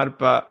whatnot.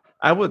 But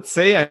I would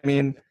say,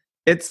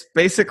 it's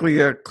basically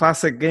a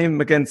classic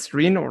game against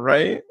Reno,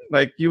 right?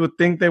 Like you would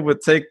think they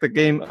would take the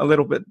game a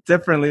little bit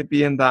differently,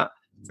 being that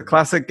it's a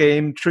classic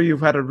game. True, you've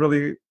had a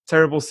really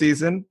terrible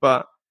season,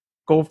 but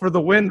go for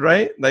the win,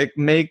 right? Like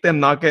make them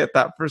not get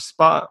that first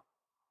spot,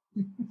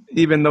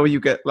 even though you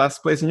get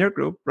last place in your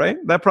group, right?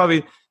 That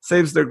probably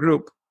saves their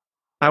group,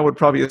 I would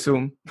probably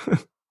assume.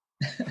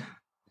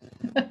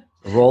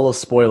 Role of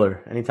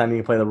spoiler. Anytime you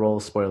can play the role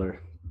of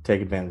spoiler,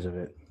 take advantage of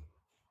it.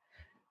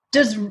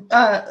 Does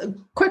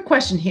quick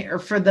question here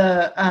for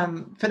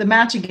the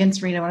match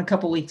against Reno in a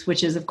couple weeks,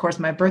 which is of course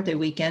my birthday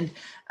weekend.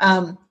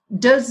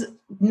 Does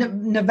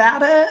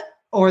Nevada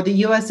or the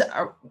U.S.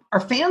 are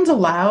fans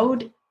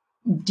allowed?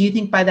 Do you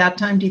think by that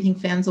time,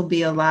 fans will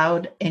be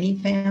allowed any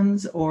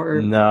fans,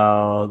 or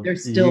no? They're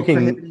still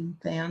prohibiting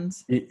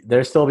fans.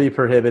 They'll still be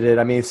prohibited.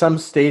 I mean, some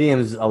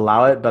stadiums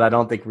allow it, but I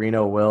don't think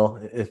Reno will.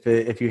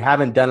 If you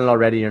haven't done it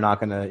already, you're not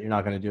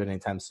gonna do it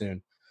anytime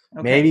soon.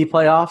 Okay. Maybe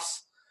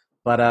playoffs.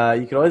 But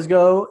you could always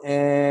go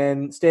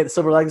and stay at the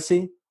Silver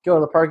Legacy, go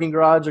to the parking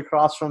garage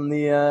across from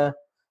the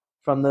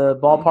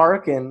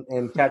ballpark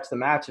and catch the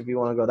match if you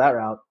want to go that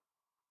route.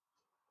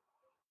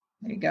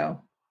 There you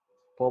go.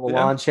 Pull the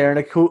lawn chair and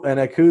a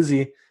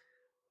koozie.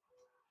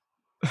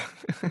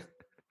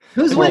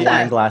 Who's with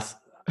that? Glass.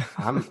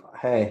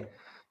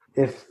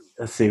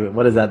 Let's see,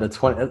 what is that?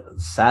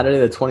 Saturday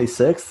the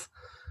 26th.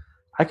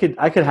 I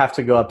could have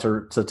to go up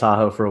to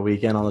Tahoe for a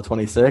weekend on the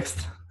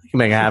 26th. You can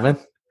make it happen.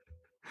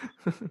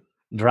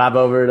 Drive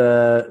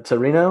over to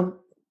Reno.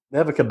 They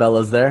have a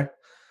Cabela's there.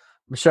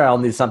 I'm sure I'll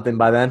need something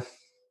by then.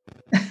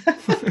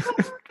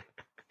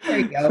 There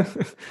you go.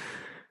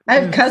 I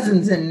have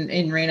cousins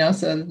in Reno,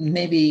 so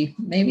maybe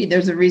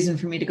there's a reason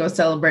for me to go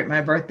celebrate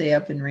my birthday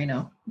up in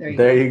Reno. There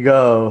you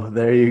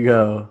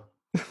go.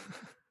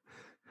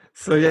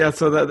 So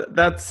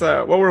that's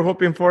what we're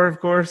hoping for, of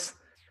course.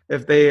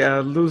 If they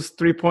lose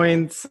 3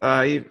 points,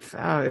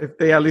 if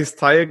they at least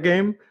tie a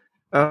game,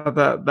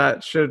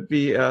 that should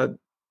be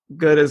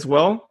good as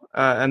well.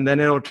 And then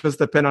it'll just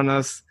depend on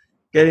us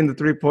getting the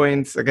 3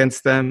 points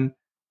against them.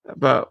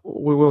 But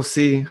we will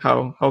see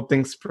how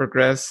things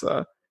progress.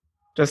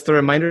 Just a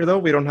reminder, though,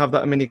 we don't have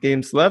that many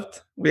games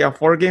left. We have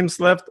 4 games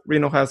left.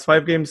 Reno has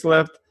 5 games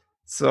left.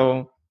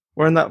 So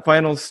we're in that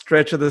final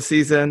stretch of the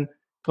season.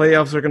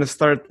 Playoffs are going to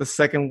start the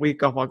second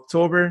week of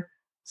October.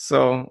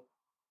 So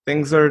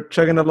things are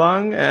chugging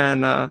along,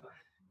 and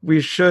we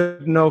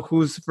should know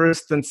who's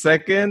first and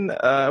second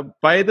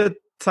by the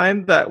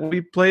time that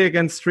we play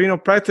against Reno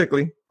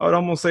practically. I would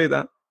almost say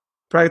that.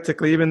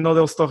 Practically, even though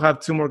they'll still have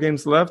 2 more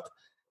games left.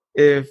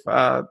 If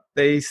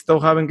they still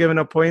haven't given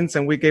up points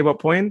and we gave up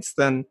points,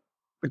 then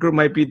the group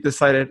might be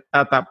decided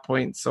at that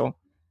point. So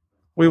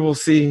we will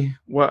see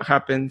what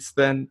happens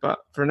then. But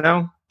for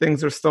now,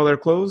 things are still there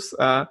close.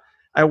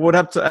 I would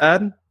have to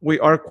add, we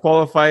are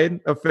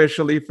qualified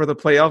officially for the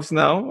playoffs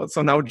now.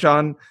 So now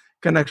John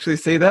can actually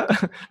say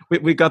that.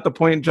 we got the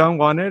point John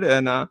wanted.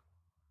 And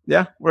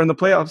we're in the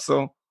playoffs.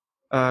 So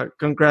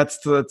congrats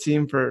to the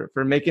team for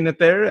making it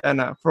there.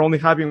 And for only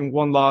having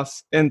 1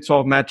 loss in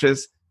 12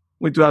 matches.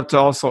 We do have to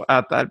also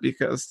add that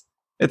because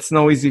it's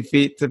no easy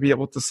feat to be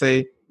able to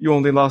say you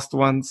only lost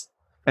once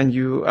and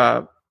you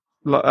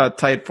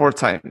tied 4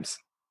 times.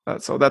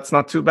 So that's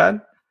not too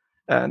bad.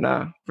 And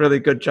really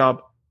good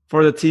job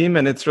for the team.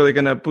 And it's really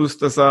going to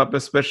boost us up,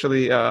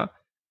 especially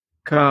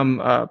come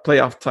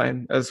playoff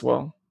time as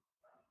well.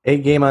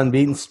 8-game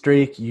unbeaten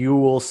streak. You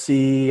will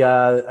see,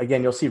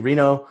 you'll see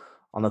Reno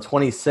on the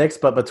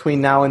 26th. But between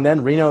now and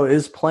then, Reno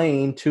is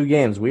playing 2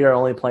 games. We are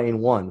only playing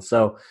 1.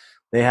 So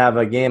they have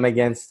a game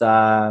against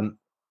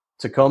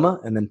Tacoma,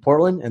 and then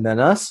Portland, and then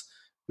us.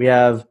 We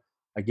have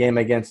a game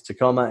against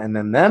Tacoma and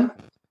then them.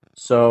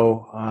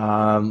 So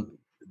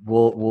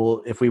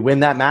we'll if we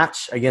win that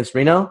match against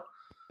Reno,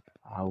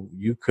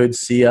 you could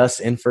see us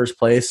in first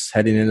place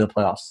heading into the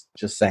playoffs.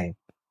 Just saying.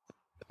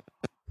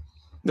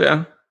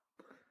 Yeah.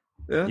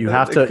 You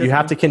have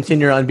to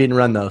continue your unbeaten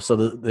run though. So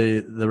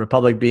the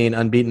Republic being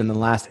unbeaten in the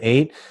last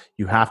 8,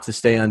 you have to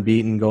stay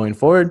unbeaten going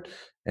forward,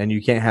 and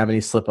you can't have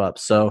any slip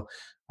ups. So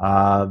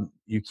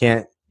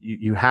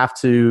you have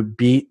to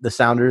beat the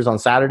Sounders on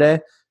Saturday,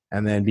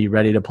 and then be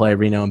ready to play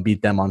Reno and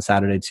beat them on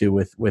Saturday too,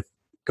 with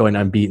going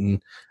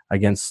unbeaten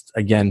against,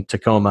 again,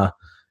 Tacoma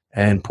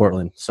and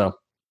Portland. So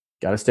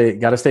gotta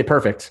stay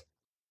perfect.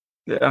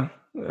 Yeah,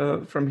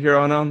 from here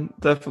on,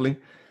 definitely.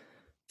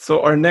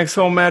 So our next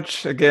home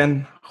match,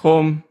 again,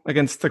 home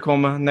against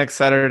Tacoma next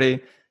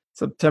Saturday,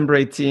 September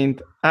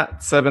 18th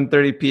at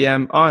 7:30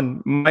 p.m.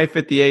 on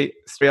My58,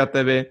 Estrella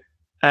TV,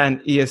 and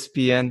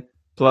ESPN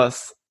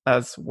Plus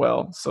as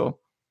well. So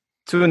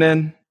tune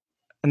in,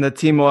 and the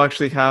team will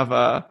actually have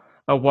a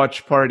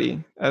watch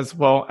party as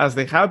well as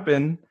they have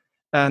been.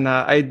 And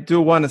I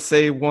do want to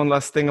say one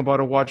last thing about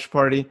a watch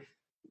party.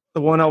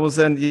 The one I was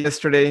in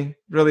yesterday,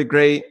 really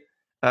great.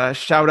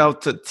 Shout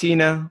out to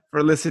Tina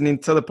for listening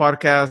to the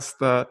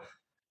podcast.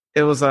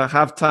 It was a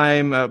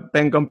halftime.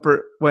 Ben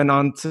Gumpert went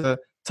on to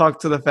talk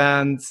to the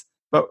fans,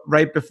 but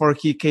right before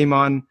he came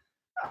on,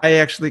 I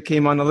actually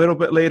came on a little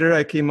bit later.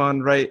 I came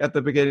on right at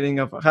the beginning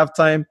of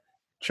halftime,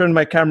 turned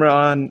my camera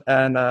on,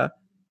 and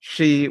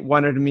she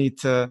wanted me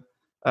to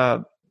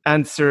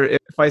answer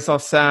if I saw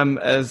Sam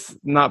as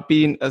not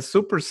being a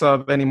super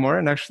sub anymore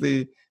and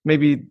actually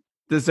maybe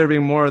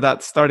deserving more of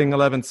that starting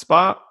 11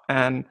 spot.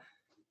 And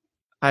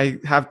I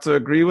have to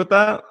agree with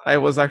that. I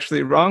was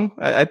actually wrong.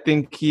 I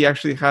think he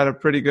actually had a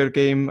pretty good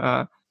game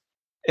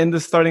in the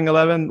starting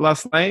 11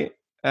 last night.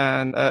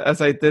 And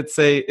as I did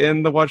say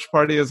in the watch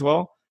party as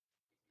well,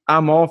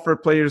 I'm all for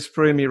players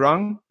proving me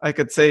wrong. I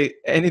could say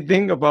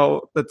anything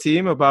about the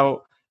team,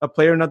 about a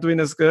player not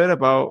doing as good,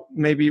 about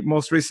maybe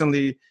most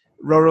recently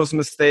Roro's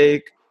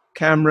mistake,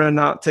 Cameron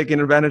not taking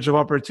advantage of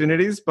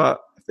opportunities.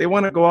 But if they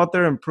want to go out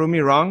there and prove me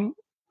wrong,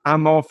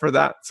 I'm all for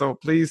that. So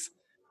please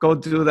go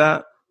do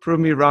that. Prove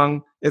me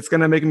wrong. It's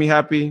going to make me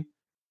happy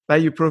that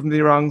you proved me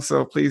wrong.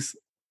 So please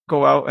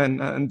go out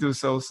and do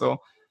so. So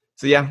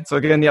yeah. So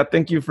again, yeah,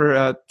 thank you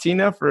for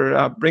Tina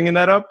for bringing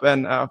that up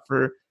and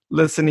for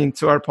listening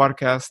to our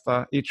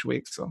podcast each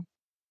week. So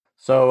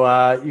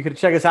you can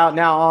check us out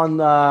now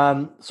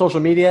on social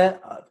media,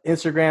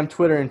 Instagram,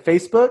 Twitter, and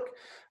Facebook.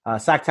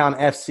 Sacktown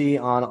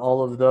FC on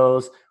all of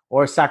those,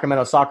 or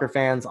Sacramento Soccer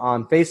Fans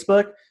on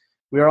Facebook.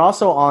 We are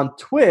also on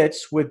Twitch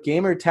with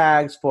gamer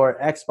tags for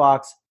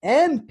Xbox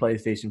and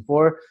PlayStation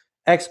 4.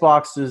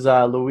 Xbox is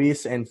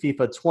Luis and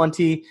FIFA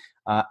 20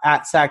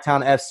 at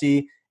Sacktown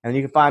FC. And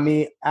you can find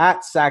me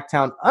at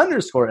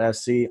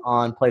Sacktown_FC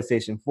on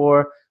PlayStation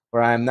 4,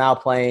 where I am now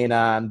playing.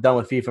 I'm done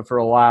with FIFA for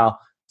a while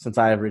since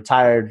I have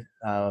retired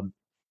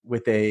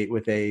with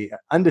a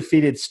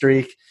undefeated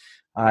streak.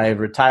 I've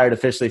retired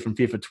officially from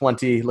FIFA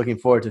 20, looking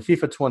forward to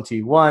FIFA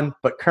 21,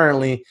 but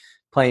currently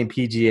playing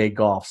PGA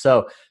golf.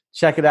 So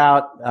check it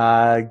out.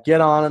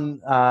 Get on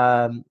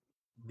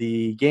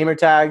the gamer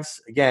tags.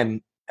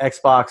 Again,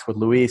 Xbox with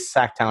Luis,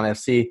 Sacktown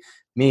FC,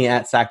 me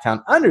at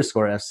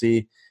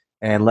Sacktown_FC,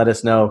 and let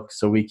us know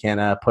so we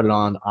can put it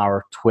on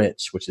our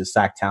Twitch, which is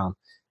Sacktown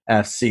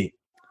FC.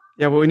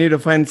 Yeah, well, we need to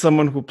find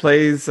someone who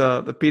plays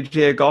the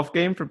PGA golf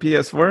game for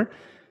PS4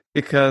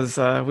 because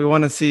we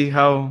want to see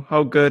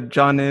how good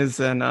John is,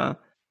 and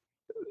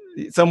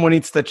someone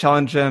needs to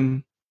challenge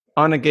him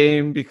on a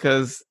game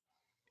because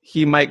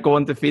he might go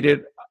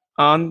undefeated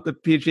on the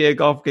PGA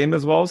golf game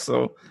as well.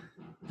 So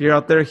if you're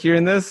out there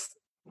hearing this,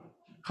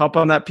 hop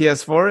on that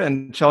PS4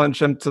 and challenge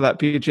him to that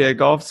PGA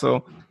golf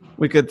so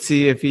we could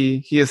see if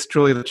he is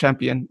truly the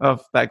champion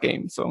of that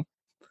game. So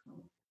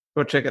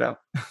go check it out.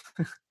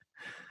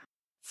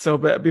 So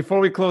but before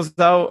we close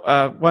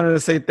out, wanted to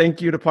say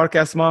thank you to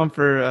Podcast Mom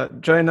for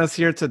joining us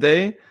here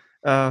today.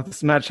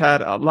 This match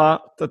had a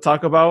lot to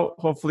talk about.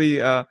 Hopefully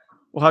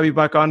we'll have you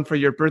back on for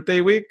your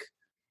birthday week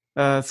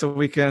so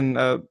we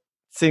can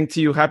sing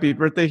to you happy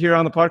birthday here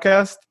on the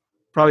podcast.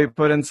 Probably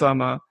put in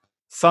some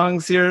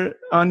songs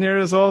on here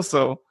as well.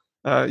 So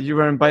you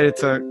were invited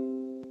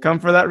to come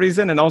for that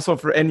reason and also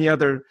for any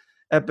other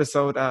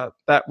episode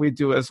that we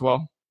do as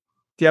well.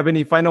 Do you have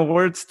any final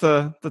words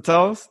to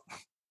tell us?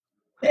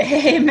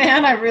 Hey,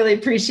 man, I really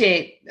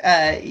appreciate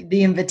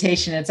the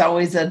invitation. It's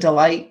always a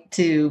delight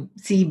to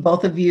see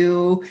both of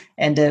you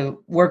and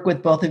to work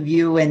with both of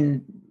you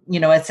and,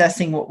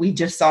 assessing what we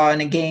just saw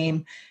in a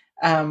game.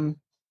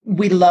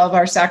 We love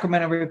our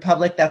Sacramento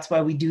Republic. That's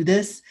why we do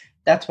this.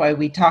 That's why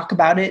we talk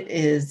about it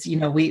is,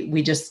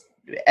 we just,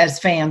 as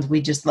fans,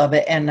 we just love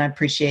it. And I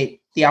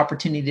appreciate the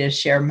opportunity to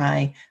share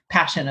my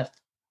passion of,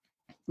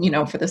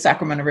 for the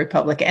Sacramento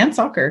Republic and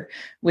soccer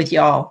with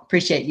y'all.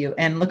 Appreciate you.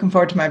 And looking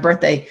forward to my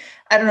birthday.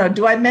 I don't know.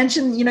 Do I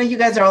mention, you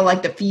guys are all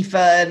like the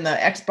FIFA and the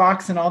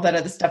Xbox and all that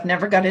other stuff.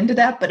 Never got into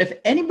that. But if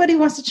anybody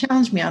wants to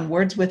challenge me on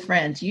Words with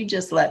Friends, you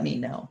just let me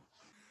know.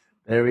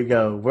 There we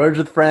go. Words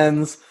with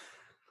Friends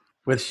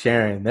with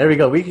Sharon. There we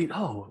go.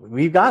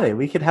 We've got it.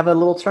 We could have a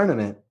little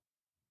tournament.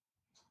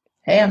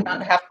 Hey, I'm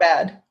not half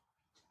bad.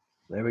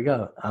 There we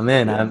go. I'm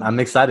in. I'm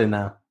excited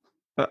now.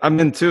 I'm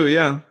in too.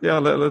 Yeah.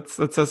 Let's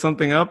set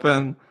something up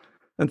and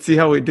see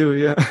how we do.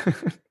 Yeah.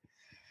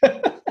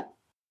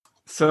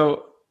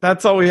 So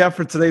that's all we have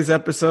for today's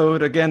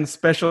episode. Again,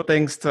 special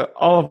thanks to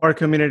all of our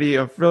community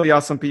of really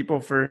awesome people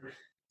for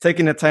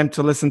taking the time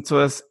to listen to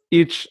us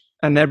each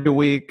and every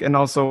week, and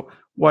also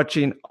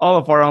watching all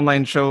of our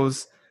online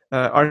shows,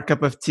 Our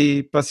Cup of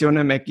Tea, Pasión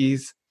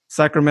MX,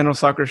 Sacramento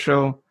Soccer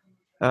Show.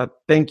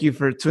 Thank you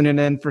for tuning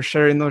in, for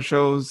sharing those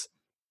shows.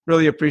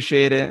 Really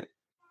appreciate it.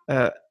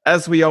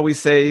 As we always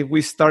say,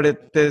 we started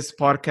this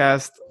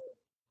podcast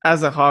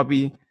as a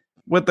hobby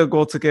with the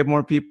goal to get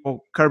more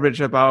people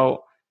coverage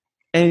about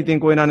anything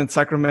going on in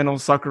Sacramento,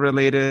 soccer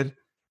related,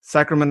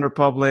 Sacramento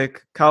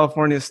Republic,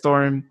 California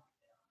Storm.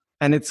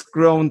 And it's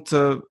grown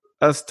to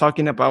us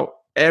talking about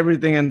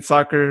everything in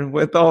soccer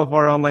with all of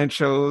our online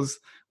shows,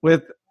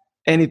 with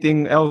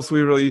anything else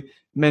we really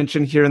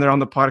mention here and there on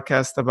the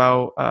podcast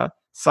about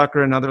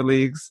soccer and other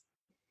leagues.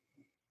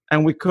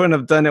 And we couldn't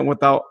have done it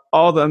without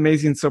all the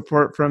amazing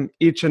support from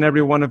each and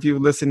every one of you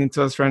listening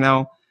to us right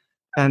now,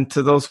 and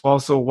to those who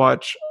also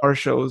watch our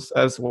shows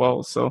as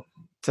well. So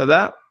to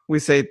that, we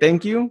say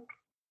thank you.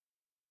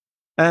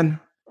 And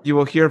you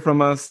will hear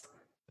from us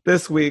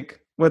this week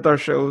with our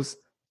shows.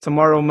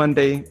 Tomorrow,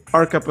 Monday,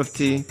 Our Cup of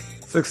Tea,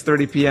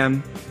 6:30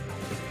 p.m.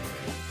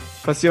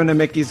 Pasión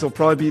MX will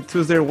probably be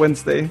Tuesday or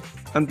Wednesday.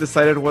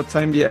 Undecided what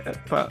time yet,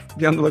 but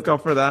be on the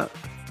lookout for that.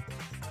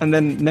 And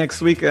then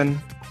next weekend,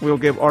 we'll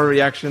give our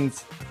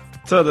reactions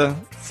to the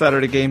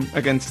Saturday game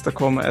against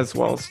Tacoma as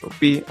well. So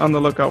be on the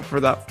lookout for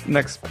that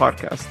next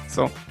podcast.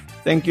 So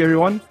thank you,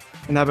 everyone,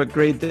 and have a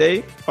great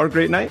day or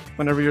great night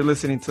whenever you're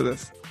listening to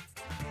this.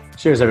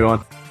 Cheers,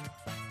 everyone.